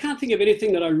 I can't think of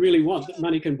anything that I really want that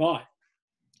money can buy.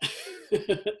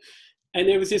 And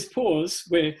there was this pause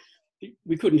where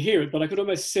we couldn't hear it, but I could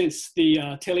almost sense the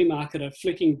telemarketer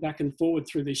flicking back and forward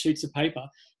through these sheets of paper,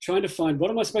 trying to find,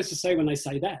 what am I supposed to say when they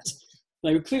say that?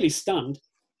 They were clearly stunned.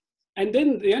 And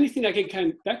then the only thing I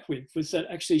came back with was that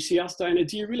actually she asked Diana,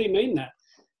 do you really mean that?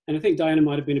 And I think Diana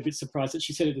might have been a bit surprised that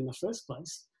she said it in the first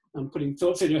place. Putting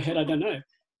thoughts in her head, I don't know.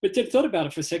 But Deb thought about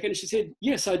it for a second and she said,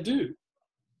 yes, I do.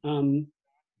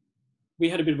 We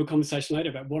had a bit of a conversation later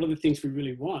about what are the things we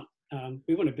really want.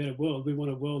 We want a better world. We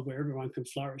want a world where everyone can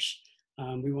flourish.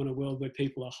 We want a world where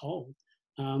people are whole.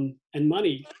 And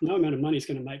money, no amount of money is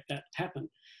going to make that happen.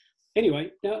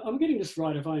 Anyway, now I'm getting this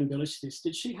right if I embellish this.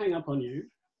 Did she hang up on you?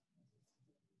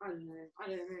 I don't know. I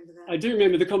don't remember that. I do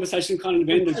remember the conversation kind of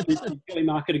ended with the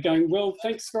telemarketer going, well,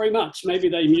 thanks very much. Maybe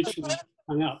they mutually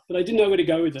hung up. But I didn't know where to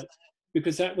go with it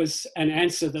because that was an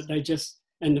answer that they just,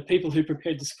 and the people who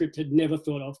prepared the script had never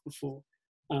thought of before.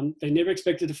 They never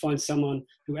expected to find someone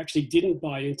who actually didn't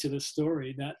buy into the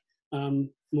story that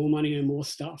more money and more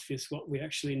stuff is what we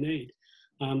actually need.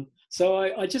 So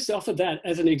I just offer that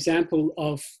as an example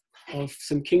of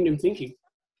some kingdom thinking,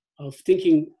 of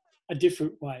thinking a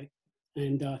different way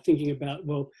and thinking about,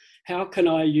 well, how can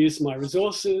I use my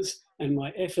resources and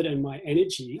my effort and my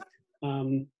energy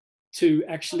to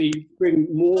actually bring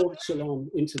more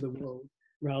shalom into the world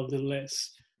rather than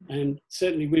less? And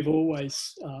certainly we've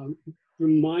always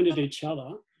reminded each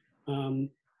other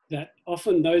that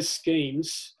often those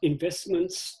schemes,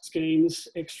 investments schemes,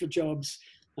 extra jobs,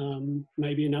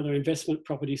 maybe another investment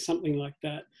property, something like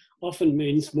that, often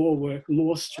means more work,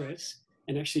 more stress,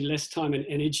 and actually less time and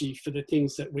energy for the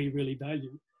things that we really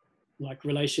value, like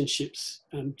relationships,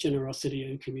 generosity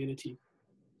and community.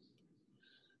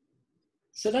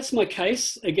 So that's my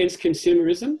case against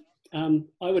consumerism.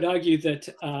 I would argue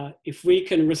that if we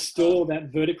can restore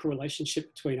that vertical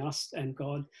relationship between us and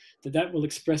God, that will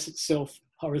express itself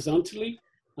horizontally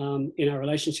in our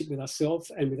relationship with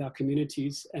ourselves and with our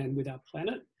communities and with our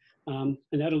planet. And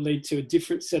that'll lead to a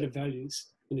different set of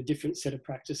values and a different set of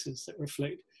practices that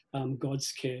reflect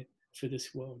God's care for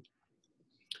this world.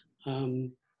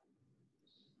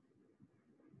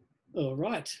 All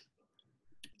right.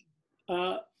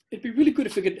 It'd be really good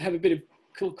if we could have a bit of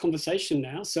conversation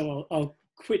now. So I'll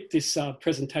quit this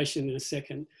presentation in a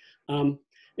second,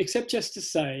 except just to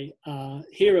say,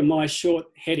 here are my short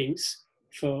headings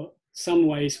for some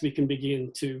ways we can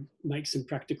begin to make some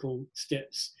practical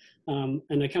steps. And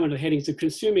they come under the headings of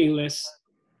consuming less,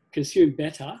 consume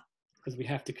better, because we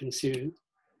have to consume.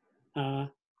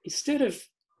 Instead of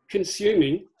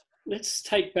consuming, let's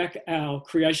take back our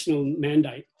creational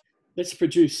mandate. Let's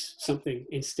produce something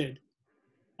instead,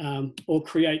 or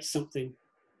create something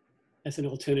as an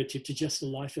alternative to just a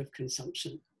life of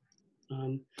consumption.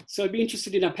 So I'd be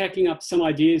interested in unpacking up some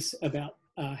ideas about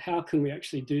how can we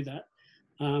actually do that.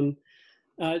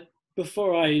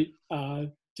 Before I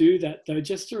do that though,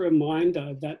 just a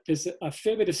reminder that there's a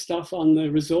fair bit of stuff on the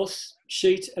resource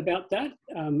sheet about that.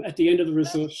 At the end of the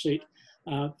resource sheet,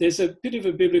 there's a bit of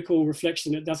a biblical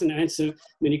reflection. It doesn't answer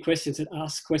many questions. It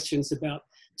asks questions about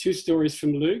two stories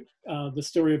from Luke, the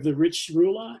story of the rich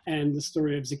ruler and the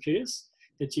story of Zacchaeus,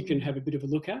 that you can have a bit of a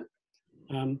look at.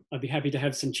 I'd be happy to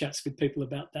have some chats with people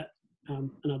about that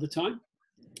another time.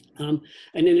 And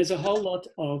then there's a whole lot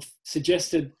of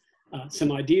suggested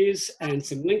some ideas and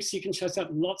some links you can chase up,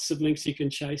 lots of links you can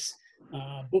chase,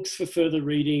 books for further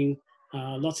reading,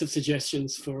 lots of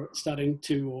suggestions for starting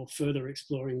to or further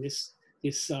exploring this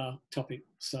topic.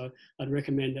 So I'd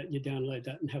recommend that you download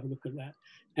that and have a look at that.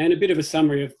 And a bit of a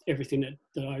summary of everything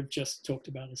that I've just talked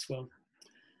about as well.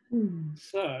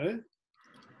 So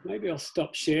maybe I'll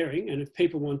stop sharing, and if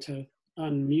people want to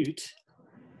unmute,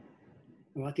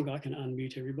 well, I think I can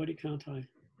unmute everybody, can't I?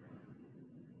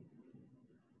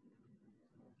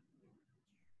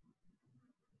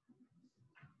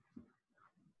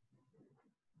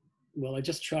 Well, I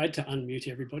just tried to unmute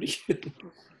everybody.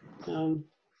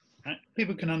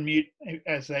 People can unmute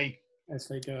as they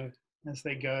go.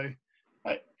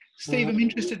 Steve, I'm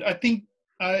interested. I think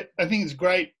it's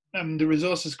great the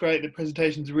resource is great. The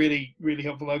presentation's really, really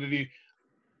helpful overview.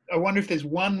 I wonder if there's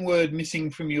one word missing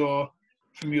from your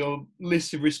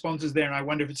list of responses there, and I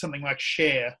wonder if it's something like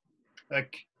share.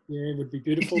 Like, yeah, it would be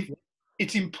beautiful.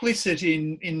 It's implicit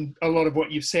in a lot of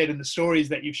what you've said and the stories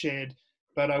that you've shared,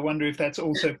 but I wonder if that's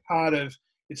also part of.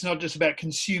 It's not just about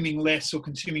consuming less or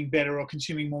consuming better or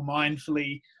consuming more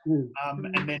mindfully,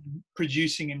 and then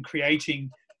producing and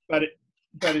creating, but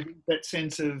that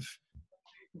sense of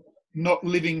not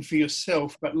living for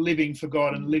yourself, but living for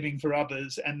God and living for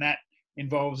others, and that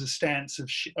involves a stance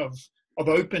of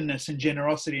openness and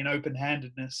generosity and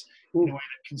open-handedness in a way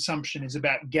that consumption is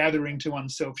about gathering to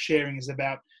oneself, sharing is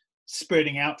about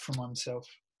spreading out from oneself.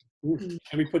 Can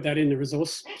we put that in the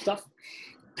resource stuff?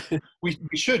 We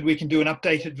should. We can do an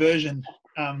updated version.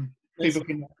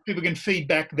 People can feed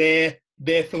back their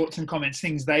thoughts and comments,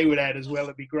 things they would add as well.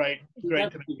 It'd be great.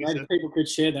 That'd be great if people could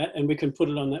share that, and we can put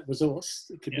it on that resource.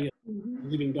 It could be a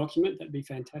living document. That'd be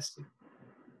fantastic.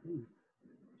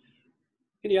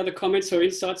 Any other comments or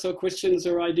insights or questions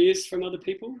or ideas from other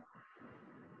people?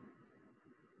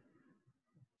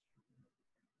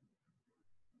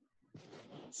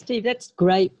 Steve, that's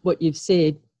great what you've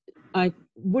said. I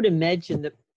would imagine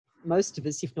that most of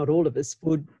us, if not all of us,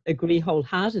 would agree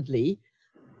wholeheartedly.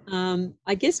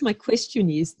 I guess my question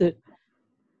is that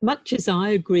much as I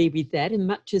agree with that and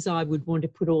much as I would want to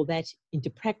put all that into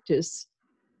practice,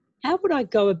 how would I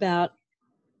go about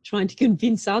trying to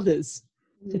convince others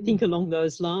to think along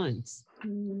those lines?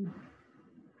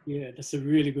 Yeah, that's a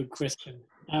really good question.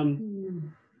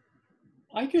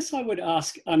 I guess I would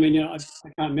ask, I mean, I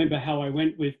can't remember how I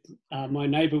went with my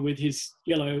neighbour with his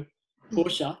yellow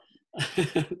Porsche.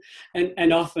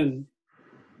 and often,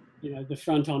 the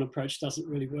front-on approach doesn't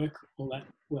really work all that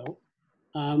well.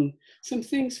 Some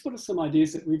things, what are some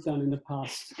ideas that we've done in the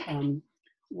past?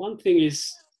 One thing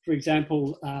is, for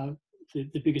example,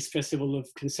 the biggest festival of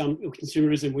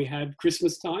consumerism we have,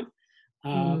 Christmas time,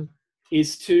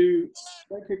 is to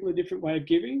show people a different way of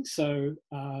giving. So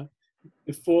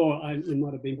it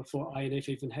might have been before INF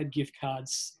even had gift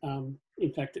cards.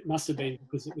 In fact, it must have been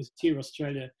because it was Tier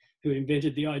Australia who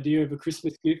invented the idea of a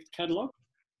Christmas gift catalogue.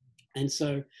 And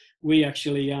so we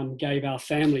actually gave our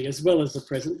family, as well as a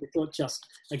present. We thought just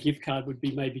a gift card would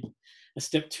be maybe a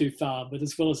step too far, but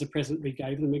as well as a present, we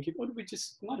gave them a gift. What did we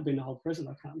just, it might have been the whole present,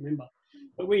 I can't remember.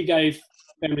 But we gave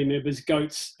family members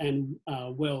goats and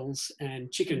wells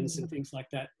and chickens and things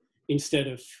like that instead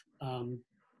of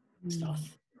stuff,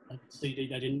 a CD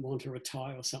they didn't want or a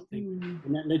tie or something.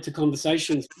 And that led to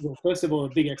conversations. Well, first of all, a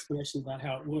big explanation about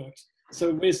how it worked.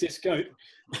 So where's this goat?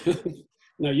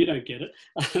 No, you don't get it.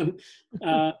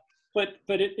 But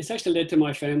it's actually led to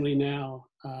my family now.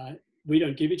 We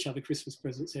don't give each other Christmas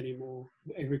presents anymore.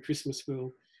 Every Christmas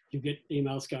you'll get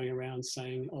emails going around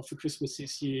saying, oh, for Christmas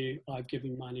this year, I've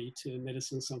given money to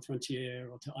Médecins Sans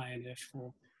Frontières or to INF.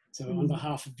 So on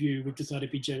behalf of you, we've decided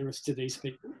to be generous to these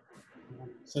people.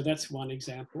 So that's one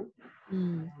example.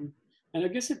 And I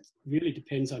guess it really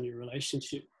depends on your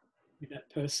relationship with that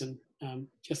person.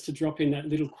 Just to drop in that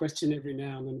little question every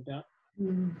now and then about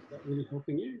that really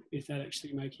helping you, is that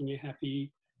actually making you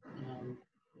happy?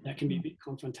 That can be a bit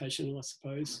confrontational, I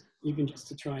suppose, even just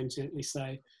to try and gently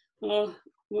say, oh,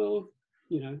 well,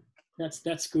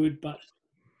 that's good, but,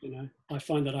 I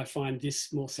find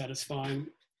this more satisfying.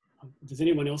 Does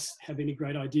anyone else have any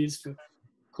great ideas for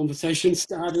conversation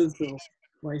starters or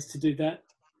ways to do that?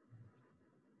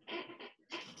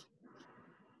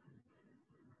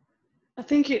 I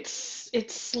think it's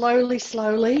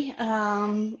slowly,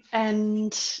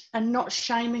 and not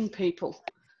shaming people.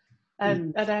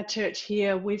 At our church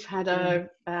here, we've had a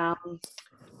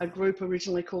group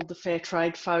originally called the Fair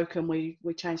Trade Folk, and we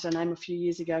changed our name a few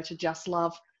years ago to Just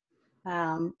Love.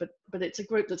 But it's a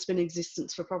group that's been in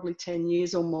existence for probably 10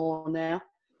 years or more now,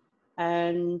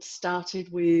 and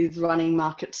started with running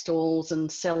market stalls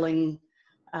and selling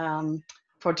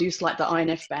produce like the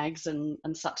INF bags and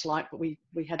such like, but we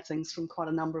had things from quite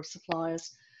a number of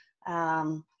suppliers.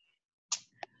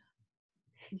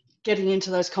 Getting into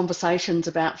those conversations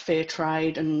about fair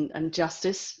trade and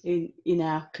justice in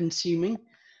our consuming.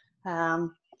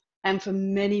 And for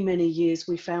many, many years,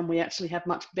 we found we actually had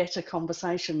much better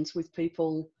conversations with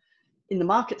people in the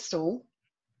market stall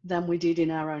than we did in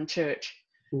our own church.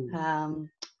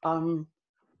 I'm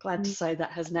glad to say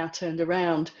that has now turned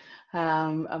around.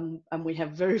 And we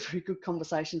have very, very good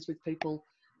conversations with people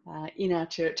in our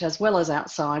church as well as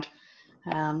outside.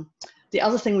 The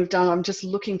other thing we've done, I'm just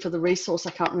looking for the resource,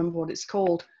 I can't remember what it's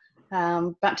called.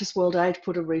 Baptist World Aid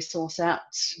put a resource out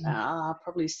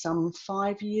probably some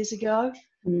 5 years ago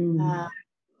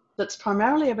that's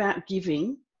primarily about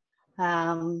giving,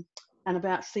 and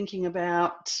about thinking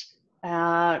about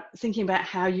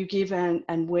how you give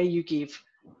and where you give,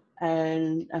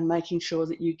 and making sure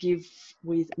that you give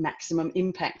with maximum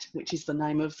impact, which is the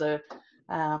name of the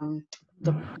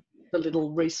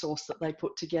little resource that they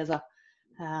put together.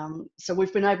 So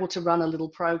we've been able to run a little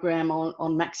program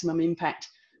on maximum impact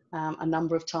a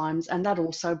number of times, and that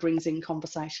also brings in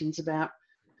conversations about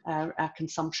our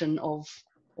consumption of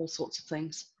all sorts of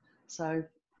things. So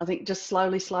I think just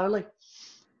slowly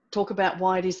talk about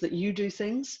why it is that you do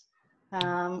things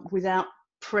without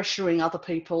pressuring other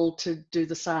people to do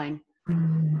the same.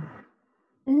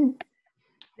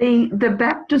 The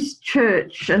Baptist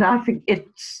Church, and I think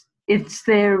it's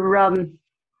their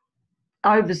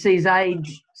overseas aid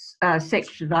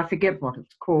section. I forget what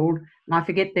it's called, and I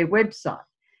forget their website.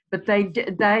 But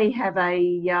they have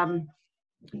a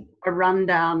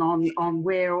rundown on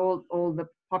where all the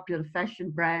popular fashion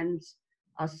brands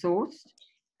are sourced.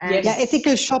 And yeah,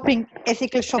 ethical shopping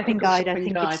guide, I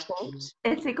think it's called.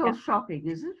 Ethical shopping,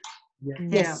 is it? Yeah.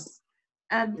 Yes.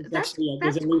 And that's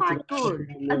quite good.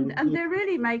 And they're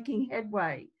really making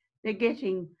headway. They're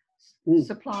getting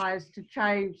suppliers to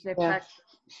change their practice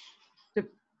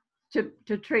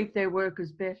to treat their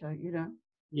workers better, you know.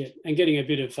 Yeah, and getting a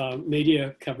bit of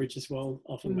media coverage as well,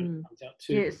 often when it comes out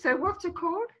too. Yeah, so what's it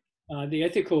called? The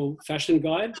Ethical Fashion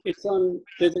Guide. It's on.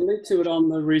 There's a link to it on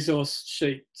the resource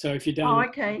sheet. So if you're down. Oh,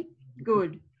 okay,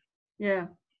 good. Yeah.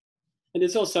 And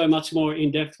there's also a much more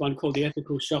in-depth one called the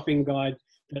Ethical Shopping Guide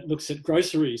that looks at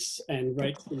groceries and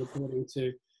rates them according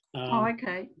to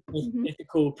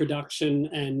ethical production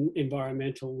and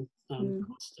environmental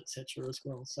costs, etc. as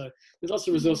well. So there's lots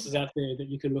of resources out there that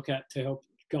you can look at to help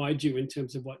guide you in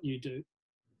terms of what you do.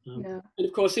 And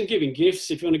of course, in giving gifts,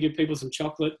 if you want to give people some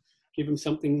chocolate, give them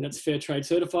something that's fair trade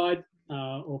certified,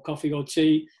 or coffee or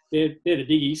tea. They're the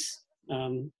diggies,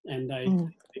 and they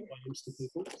big volumes to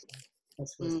people. So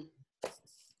that's where.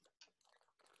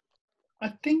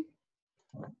 I think,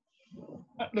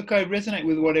 look, I resonate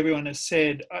with what everyone has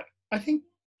said. I think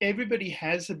everybody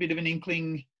has a bit of an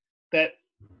inkling that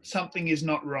something is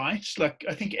not right. Like,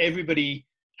 I think everybody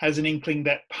has an inkling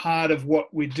that part of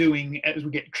what we're doing as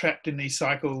we get trapped in these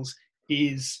cycles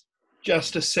is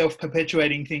just a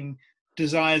self-perpetuating thing,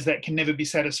 desires that can never be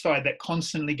satisfied, that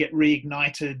constantly get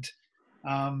reignited.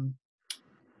 And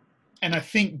I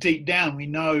think deep down we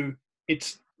know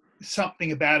it's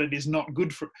something about it is not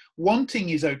good for. Wanting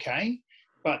is okay,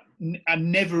 but a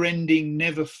never-ending,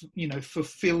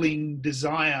 fulfilling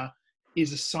desire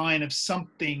is a sign of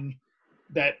something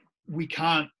that we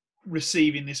can't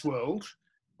receive in this world.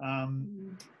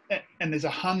 And there's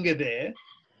a hunger there.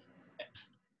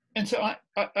 And so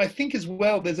I think as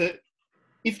well,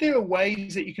 if there are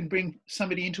ways that you can bring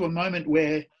somebody into a moment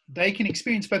where they can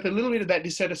experience both a little bit of that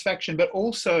dissatisfaction, but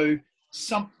also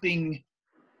something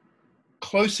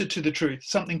closer to the truth,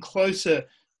 something closer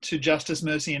to justice,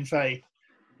 mercy, and faith,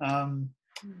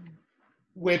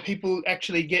 where people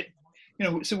actually get,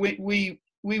 so we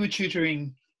were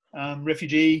tutoring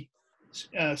refugee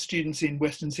students in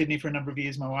Western Sydney for a number of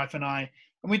years, my wife and I,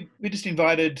 and we just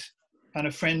invited kind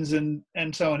of friends and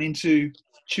so on into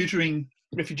tutoring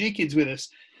refugee kids with us.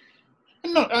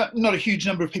 And not a huge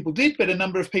number of people did, but a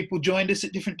number of people joined us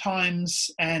at different times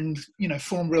and,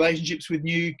 formed relationships with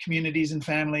new communities and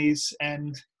families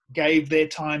and gave their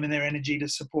time and their energy to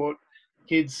support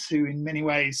kids who in many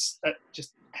ways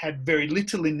just had very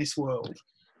little in this world.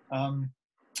 One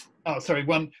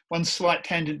slight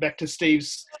tangent back to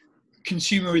Steve's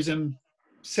consumerism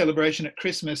celebration at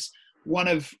Christmas. One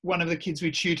of the kids we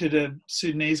tutored, a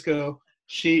Sudanese girl,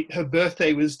 her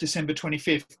birthday was December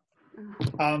 25th.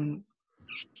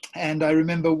 And I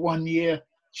remember one year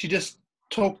she just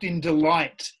talked in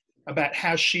delight about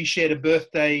how she shared a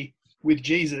birthday with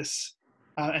Jesus,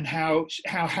 and how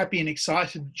happy and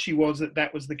excited she was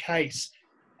that was the case.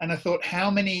 And I thought, how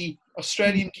many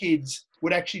Australian kids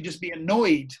would actually just be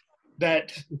annoyed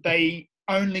that they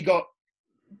only got,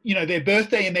 their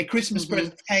birthday and their Christmas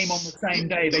presents came on the same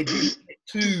day. They didn't get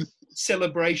two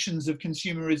celebrations of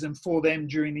consumerism for them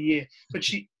during the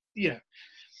year.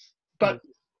 But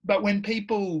but when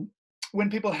people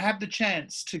have the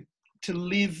chance to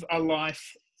live a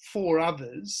life for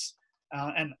others,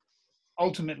 and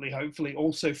ultimately, hopefully,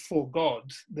 also for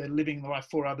God, they're living the life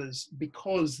for others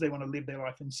because they want to live their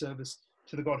life in service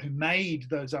to the God who made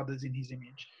those others in his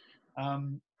image.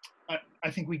 I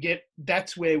think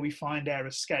that's where we find our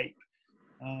escape.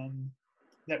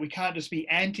 That we can't just be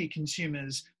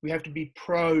anti-consumers, we have to be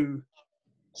pro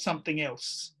something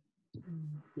else.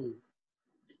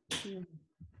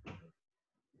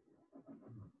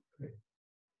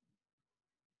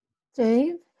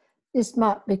 Dave, This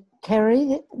might be,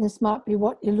 Kerry, this might be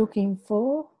what you're looking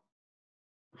for.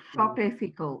 Shop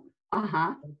ethical.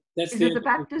 Uh-huh. That's Is the it the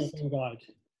Baptist? shopping guide.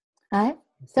 Eh?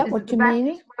 Is that Is what it the you're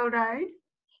meaning? Baptist World Aid?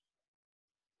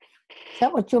 Is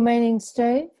that what you're meaning,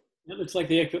 Steve? That looks like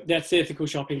that's the ethical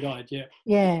shopping guide, yeah.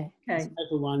 Yeah. It's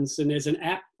paper ones, and there's an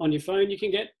app on your phone you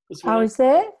can get as well. Oh, is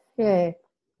there? Yeah.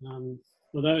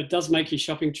 Although it does make your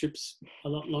shopping trips a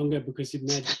lot longer because you've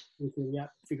made the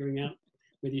app figuring out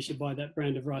whether you should buy that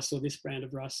brand of rice or this brand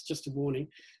of rice. Just a warning.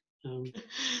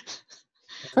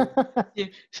 You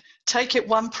take it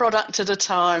one product at a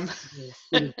time.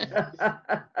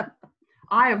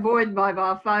 I avoid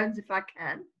mobile phones if I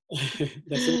can.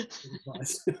 That's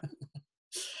advice.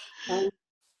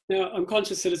 Now, I'm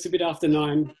conscious that it's a bit after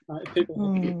 9. If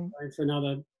people have been going for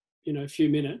another, few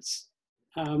minutes.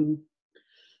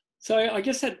 So I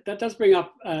guess that does bring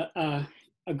up a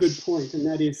good point, and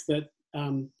that is that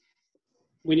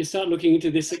when you start looking into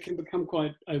this, it can become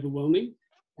quite overwhelming,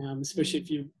 especially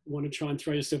if you want to try and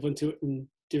throw yourself into it and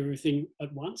do everything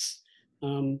at once.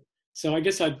 So I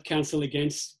guess I'd counsel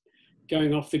against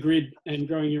going off the grid and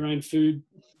growing your own food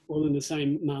all in the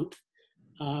same month.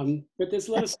 But there's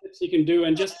a lot of steps you can do,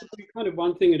 and just do kind of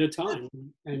one thing at a time,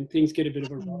 and things get a bit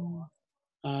of a roll.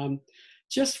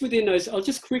 Just within those, I'll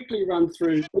just quickly run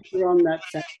through, which are on that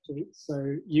fact sheet,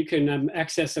 so you can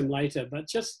access them later, but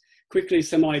just quickly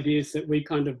some ideas that we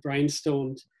kind of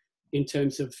brainstormed in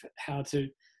terms of how to,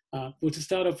 to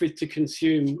start off with, to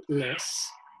consume less.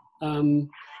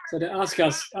 So to ask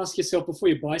yourself before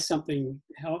you buy something,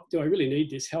 how do I really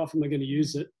need this? How often am I going to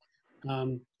use it?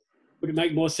 Would it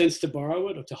make more sense to borrow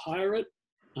it or to hire it?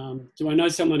 Do I know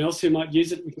someone else who might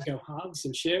use it? We can go halves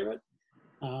and share it.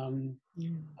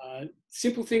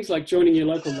 Simple things like joining your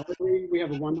local library. We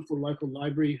have a wonderful local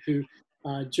library who,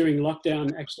 during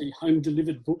lockdown, actually home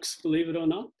delivered books, believe it or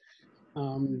not.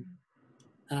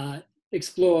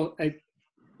 Explore,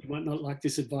 you might not like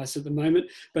this advice at the moment,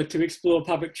 but to explore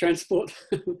public transport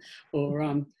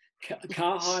or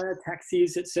car hire,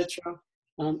 taxis, etc.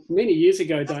 Many years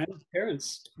ago, Diana's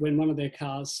parents, when one of their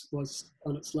cars was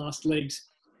on its last legs,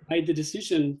 made the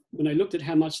decision, when they looked at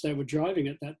how much they were driving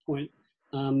at that point,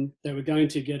 they were going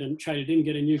to trade it in,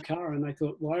 get a new car, and they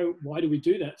thought, why do we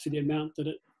do that for the amount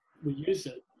that we use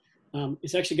it?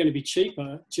 It's actually going to be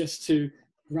cheaper just to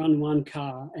run one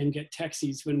car and get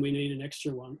taxis when we need an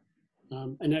extra one.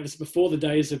 And that was before the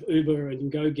days of Uber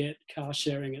and GoGet, car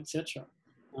sharing, etc.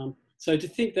 So to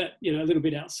think that, a little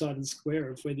bit outside of the square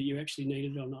of whether you actually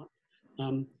need it or not.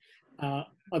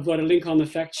 I've got a link on the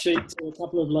fact sheet to a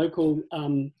couple of local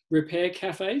repair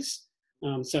cafes.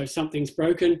 So if something's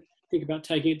broken, think about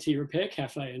taking it to your repair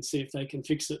cafe and see if they can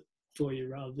fix it for you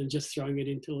rather than just throwing it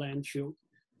into landfill.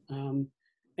 And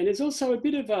there's also a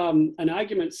bit of an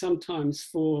argument sometimes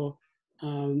for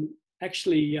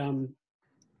actually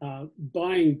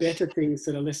buying better things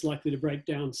that are less likely to break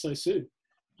down so soon,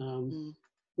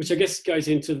 which I guess goes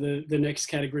into the next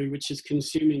category, which is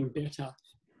consuming better.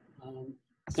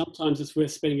 Sometimes it's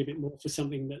worth spending a bit more for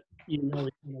something that you know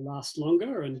is going to last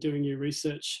longer and doing your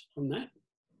research on that.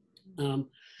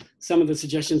 Some of the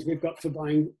suggestions we've got for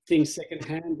buying things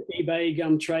secondhand: eBay,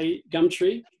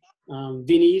 Gumtree,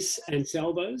 Vinnies and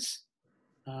Salvos.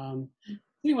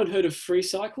 Anyone heard of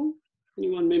FreeCycle?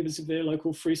 Anyone members of their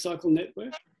local FreeCycle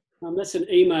network? That's an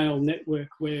email network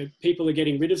where people are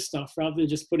getting rid of stuff rather than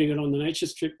just putting it on the nature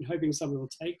strip and hoping someone will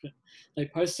take it. They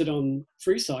post it on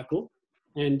FreeCycle,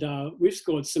 and we've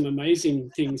scored some amazing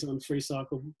things on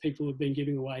FreeCycle. People have been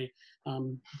giving away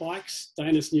bikes.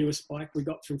 Dana's newest bike we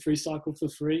got from FreeCycle for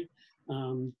free.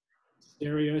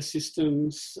 Stereo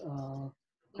systems, a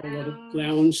whole lot of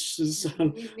lounges,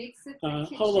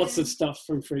 whole lots of stuff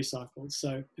from FreeCycle.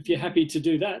 So if you're happy to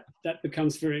do that, that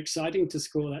becomes very exciting to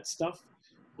score that stuff.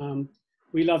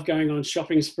 We love going on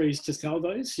shopping sprees to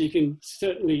Salvos. You can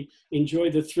certainly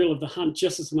enjoy the thrill of the hunt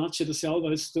just as much at a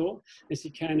Salvos store as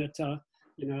you can at a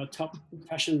top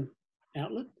fashion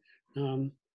outlet.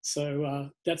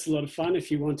 So that's a lot of fun if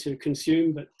you want to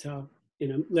consume, but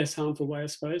in a less harmful way, I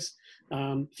suppose.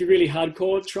 If you're really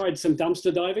hardcore, tried some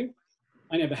dumpster diving.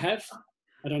 I never have.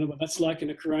 I don't know what that's like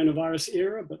in a coronavirus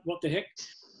era, but what the heck.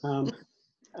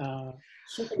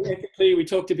 Shopping ethically, we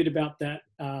talked a bit about that.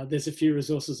 There's a few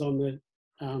resources on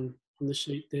the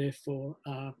sheet there for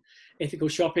ethical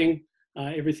shopping.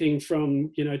 Everything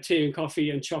from tea and coffee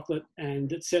and chocolate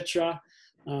and etc.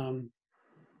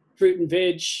 Fruit and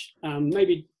veg.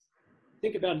 Maybe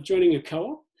think about joining a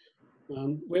co-op.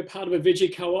 We're part of a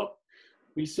veggie co-op.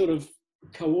 We sort of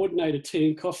coordinate a tea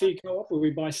and coffee co-op where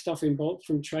we buy stuff in bulk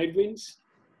from Tradewinds.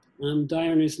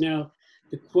 Diana is now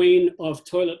the queen of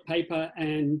toilet paper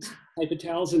and paper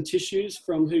towels and tissues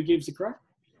from Who Gives a Crap.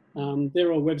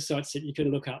 They're all websites that you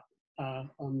can look up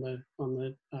on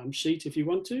the sheet if you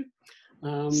want to.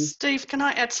 Steve, can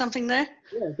I add something there?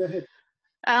 Yeah, go ahead.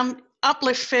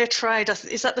 Uplift Fair Trade,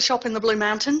 is that the shop in the Blue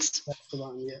Mountains? That's the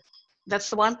one, yeah.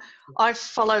 That's the one. I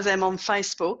follow them on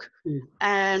Facebook,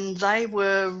 and they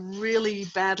were really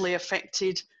badly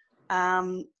affected,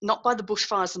 not by the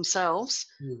bushfires themselves,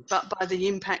 but by the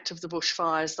impact of the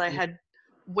bushfires. They had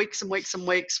weeks and weeks and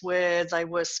weeks where they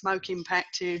were smoke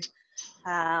impacted.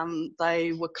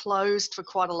 They were closed for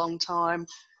quite a long time.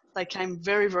 They came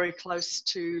very, very close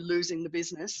to losing the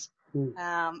business.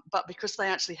 But because they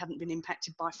actually hadn't been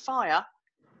impacted by fire,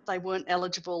 they weren't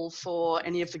eligible for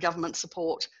any of the government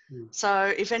support.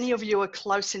 So if any of you are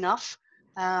close enough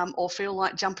or feel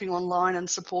like jumping online and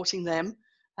supporting them,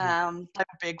 that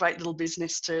would be a great little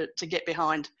business to get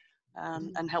behind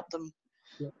and help them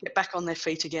get back on their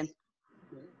feet again.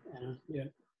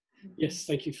 Yes,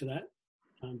 thank you for that.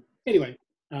 Anyway,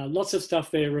 lots of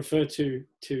stuff there. Refer to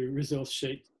resource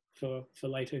sheet for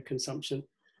later consumption.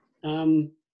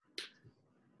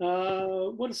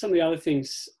 What are some of the other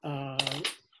things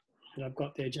that I've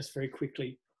got there just very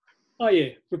quickly? Oh yeah,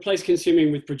 replace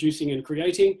consuming with producing and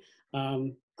creating.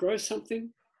 Grow something,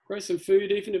 grow some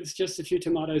food, even if it's just a few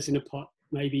tomatoes in a pot,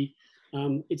 maybe.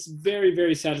 It's very,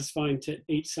 very satisfying to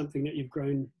eat something that you've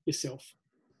grown yourself.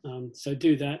 So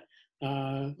do that.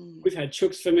 We've had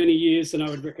chooks for many years, and I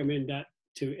would recommend that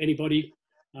to anybody.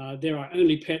 They're our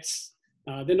only pets.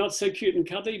 They're not so cute and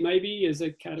cuddly, maybe as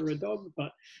a cat or a dog,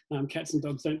 but cats and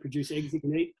dogs don't produce eggs you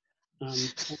can eat.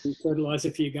 And fertilizer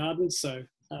for your garden, so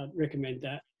recommend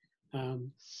that.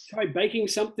 Try baking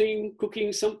something,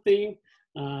 cooking something,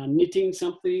 knitting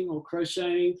something, or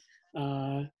crocheting.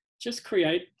 Just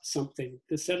create something.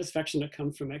 The satisfaction that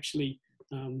comes from actually,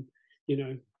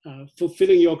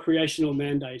 fulfilling your creational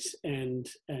mandate and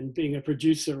being a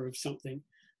producer of something.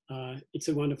 It's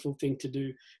a wonderful thing to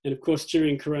do. And of course,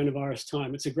 during coronavirus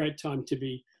time, it's a great time to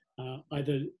be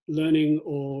either learning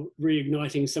or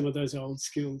reigniting some of those old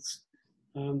skills.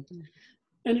 And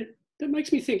that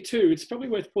makes me think too, it's probably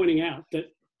worth pointing out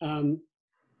that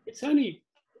it's only,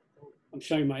 I'm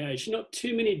showing my age, not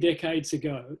too many decades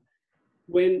ago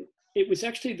when it was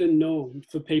actually the norm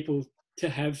for people to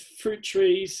have fruit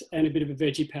trees and a bit of a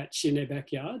veggie patch in their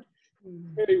backyard.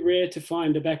 Very rare to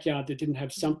find a backyard that didn't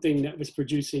have something that was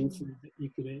producing food that you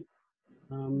could eat.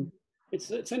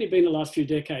 It's only been the last few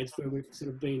decades where we've sort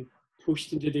of been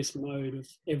pushed into this mode of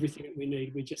everything that we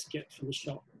need, we just get from the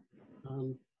shop.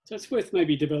 So it's worth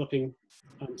maybe developing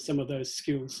some of those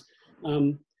skills.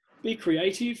 Be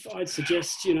creative. I'd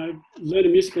suggest, learn a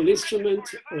musical instrument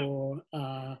or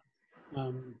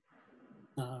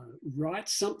write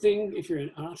something. If you're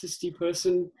an artisty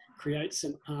person, create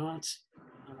some art.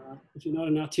 If you're not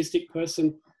an artistic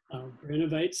person,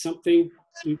 renovate something,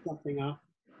 do something up.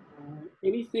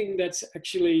 Anything that's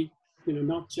actually,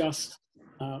 not just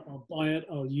I'll buy it,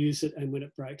 I'll use it, and when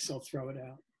it breaks, I'll throw it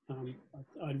out.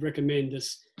 I'd recommend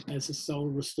this as a soul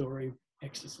restoring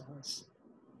exercise.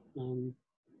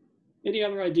 Any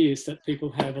other ideas that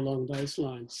people have along those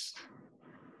lines?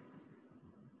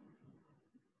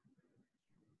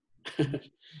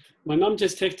 My mum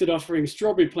just texted offering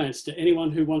strawberry plants to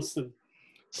anyone who wants them.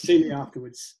 See me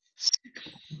afterwards.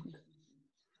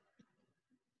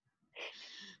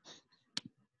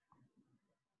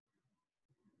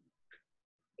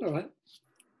 All right,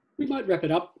 we might wrap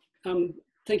it up.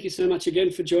 Thank you so much again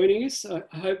for joining us. I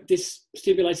hope this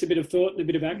stimulates a bit of thought and a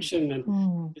bit of action. And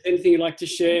if there's anything you'd like to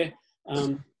share,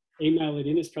 email it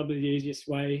in. It's probably the easiest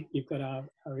way. You've got our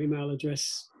email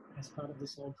address as part of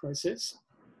this whole process.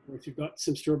 Or if you've got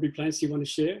some strawberry plants you want to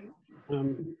share,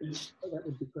 that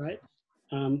would be great.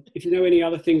 If you know any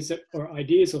other things or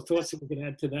ideas or thoughts that we could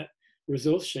add to that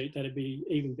resource sheet, that'd be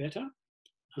even better.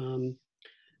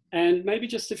 And maybe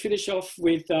just to finish off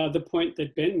with the point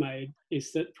that Ben made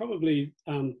is that probably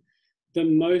the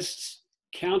most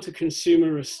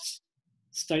counter-consumerist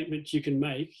statement you can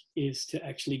make is to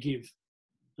actually give.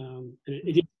 And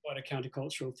it is quite a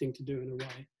countercultural thing to do in a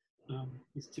way,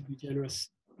 is to be generous.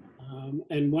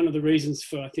 And one of the reasons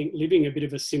for, I think, living a bit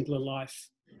of a simpler life,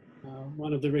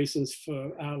 one of the reasons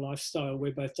for our lifestyle,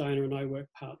 where both Diana and I work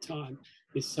part-time,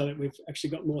 is so that we've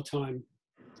actually got more time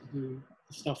to do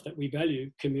the stuff that we value,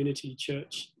 community,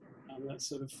 church, that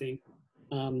sort of thing.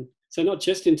 So not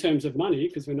just in terms of money,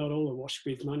 because we're not all awash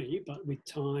with money, but with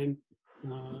time,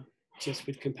 just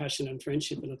with compassion and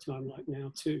friendship in a time like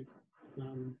now too.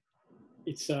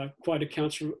 It's quite a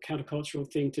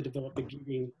countercultural thing to develop a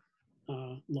giving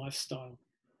lifestyle.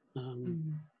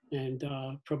 And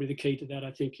probably the key to that,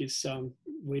 I think, is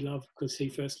we love because he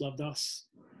first loved us.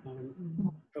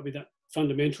 Probably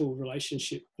fundamental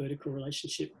relationship, vertical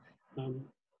relationship.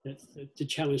 That's the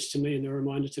challenge to me, and the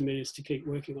reminder to me is to keep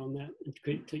working on that and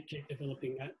keep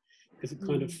developing that, because it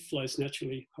kind of flows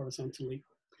naturally horizontally.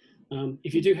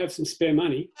 If you do have some spare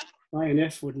money,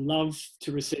 INF would love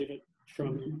to receive it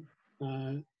from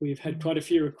you. We've had quite a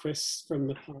few requests from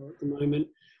Nepal at the moment.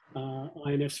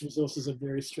 INF's resources are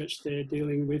very stretched there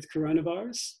dealing with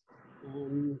coronavirus.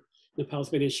 Nepal's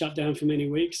been in shutdown for many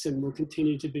weeks and will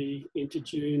continue to be into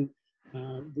June.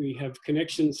 We have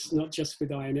connections not just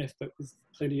with INF, but with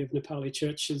plenty of Nepali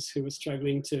churches who are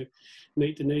struggling to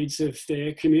meet the needs of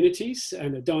their communities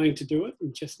and are dying to do it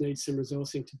and just need some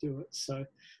resourcing to do it. So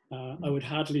I would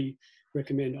heartily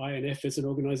recommend INF as an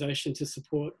organisation to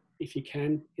support if you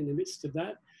can in the midst of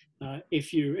that.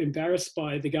 If you're embarrassed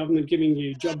by the government giving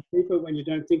you JobKeeper when you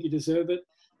don't think you deserve it,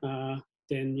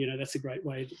 then that's a great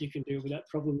way that you can deal with that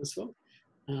problem as well.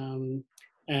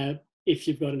 If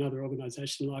you've got another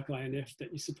organisation like INF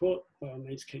that you support, by all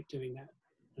means keep doing that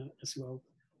as well.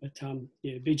 But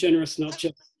yeah, be generous not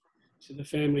just to the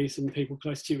families and people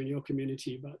close to you in your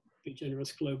community, but be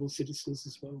generous global citizens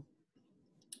as well.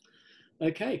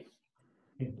 Okay.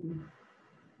 Thank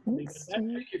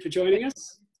you for joining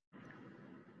us.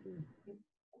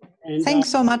 And, thanks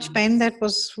so much, Ben. That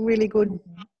was really good.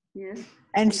 Yes.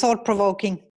 And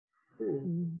thought-provoking.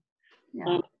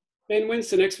 Yeah. Ben,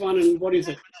 when's the next one and what is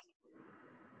it?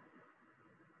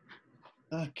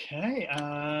 Okay,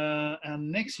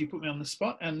 and next, you put me on the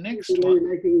spot, and next You're one.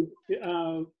 making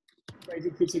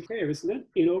Raising Kids Who Care, isn't it?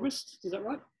 In August, is that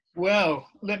right? Well,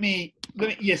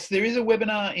 yes, there is a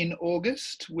webinar in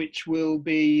August, which will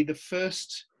be the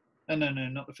first, no,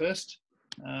 not the first,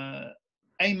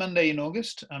 a Monday in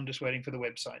August. I'm just waiting for the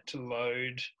website to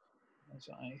load as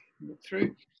I look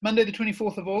through. Monday, the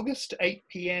 24th of August, 8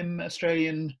 p.m.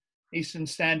 Australian Eastern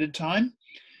Standard Time.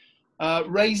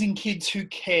 Raising Kids Who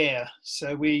Care.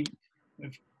 So we've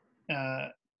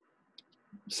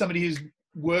somebody who's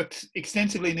worked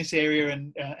extensively in this area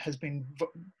and has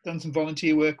done some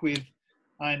volunteer work with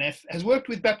INF, has worked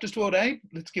with Baptist World Aid.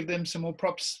 Let's give them some more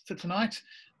props for tonight.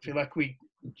 I feel like we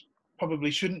probably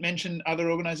shouldn't mention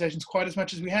other organisations quite as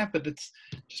much as we have, but that's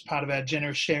just part of our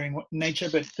generous sharing nature.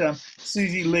 But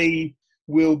Susie Lee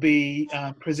will be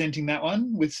presenting that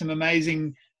one with some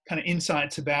amazing kind of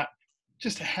insights about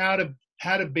just how to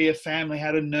be a family,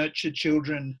 how to nurture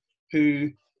children who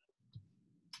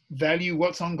value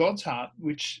what's on God's heart,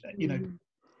 which,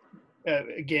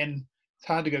 again, it's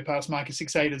hard to go past Micah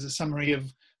 6:8 as a summary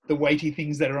of the weighty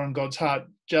things that are on God's heart: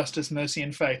 justice, mercy,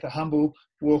 and faith, a humble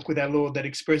walk with our Lord that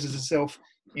expresses itself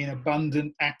in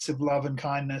abundant acts of love and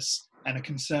kindness, and a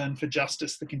concern for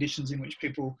justice, the conditions in which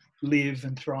people live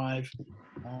and thrive.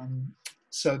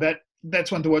 So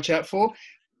that's one to watch out for.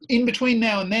 In between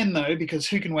now and then, though, because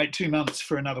who can wait 2 months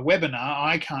for another webinar?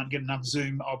 I can't get enough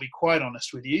Zoom, I'll be quite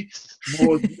honest with you.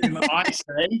 More Zoom, I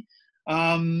say.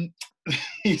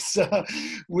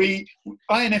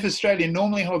 INF Australia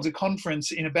normally holds a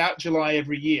conference in about July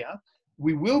every year.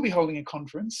 We will be holding a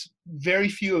conference. Very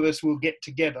few of us will get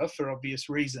together for obvious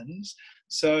reasons.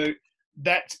 So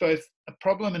that's both a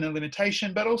problem and a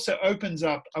limitation, but also opens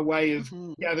up a way of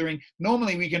gathering.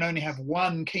 Normally we can only have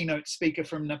one keynote speaker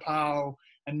from Nepal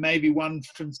and maybe one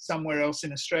from somewhere else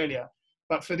in Australia.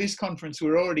 But for this conference,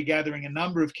 we're already gathering a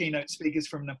number of keynote speakers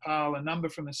from Nepal, a number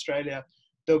from Australia.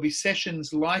 There'll be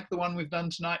sessions like the one we've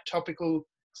done tonight, topical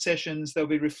sessions. There'll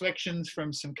be reflections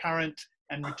from some current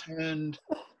and returned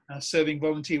serving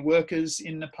volunteer workers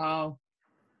in Nepal.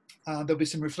 There'll be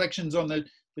some reflections on the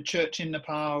church in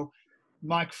Nepal.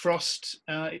 Mike Frost,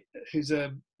 who's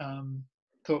a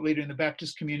thought leader in the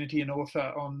Baptist community and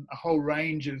author on a whole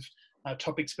range of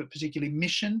topics, but particularly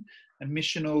mission and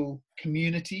missional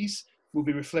communities, will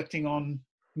be reflecting on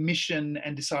mission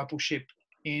and discipleship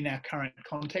in our current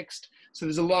context. So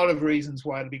there's a lot of reasons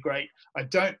why it'll be great. I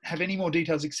don't have any more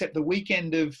details except the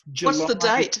weekend of July. What's the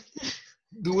date?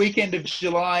 The weekend of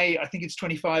July, I think it's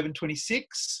 25 and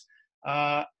 26.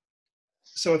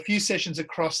 So a few sessions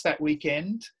across that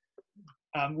weekend.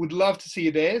 Would love to see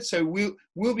you there. So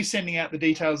we'll be sending out the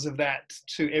details of that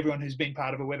to everyone who's been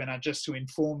part of a webinar, just to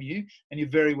inform you, and you're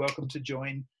very welcome to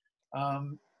join.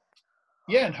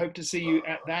 And hope to see you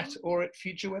at that or at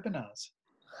future webinars.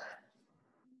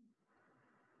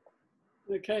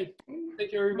 Okay.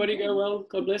 Thank you, everybody. Go well.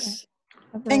 God bless.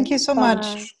 Thank you so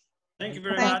much. Thank you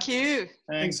very much. Thank you.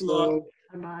 Thanks a lot.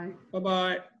 Bye-bye.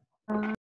 Bye-bye.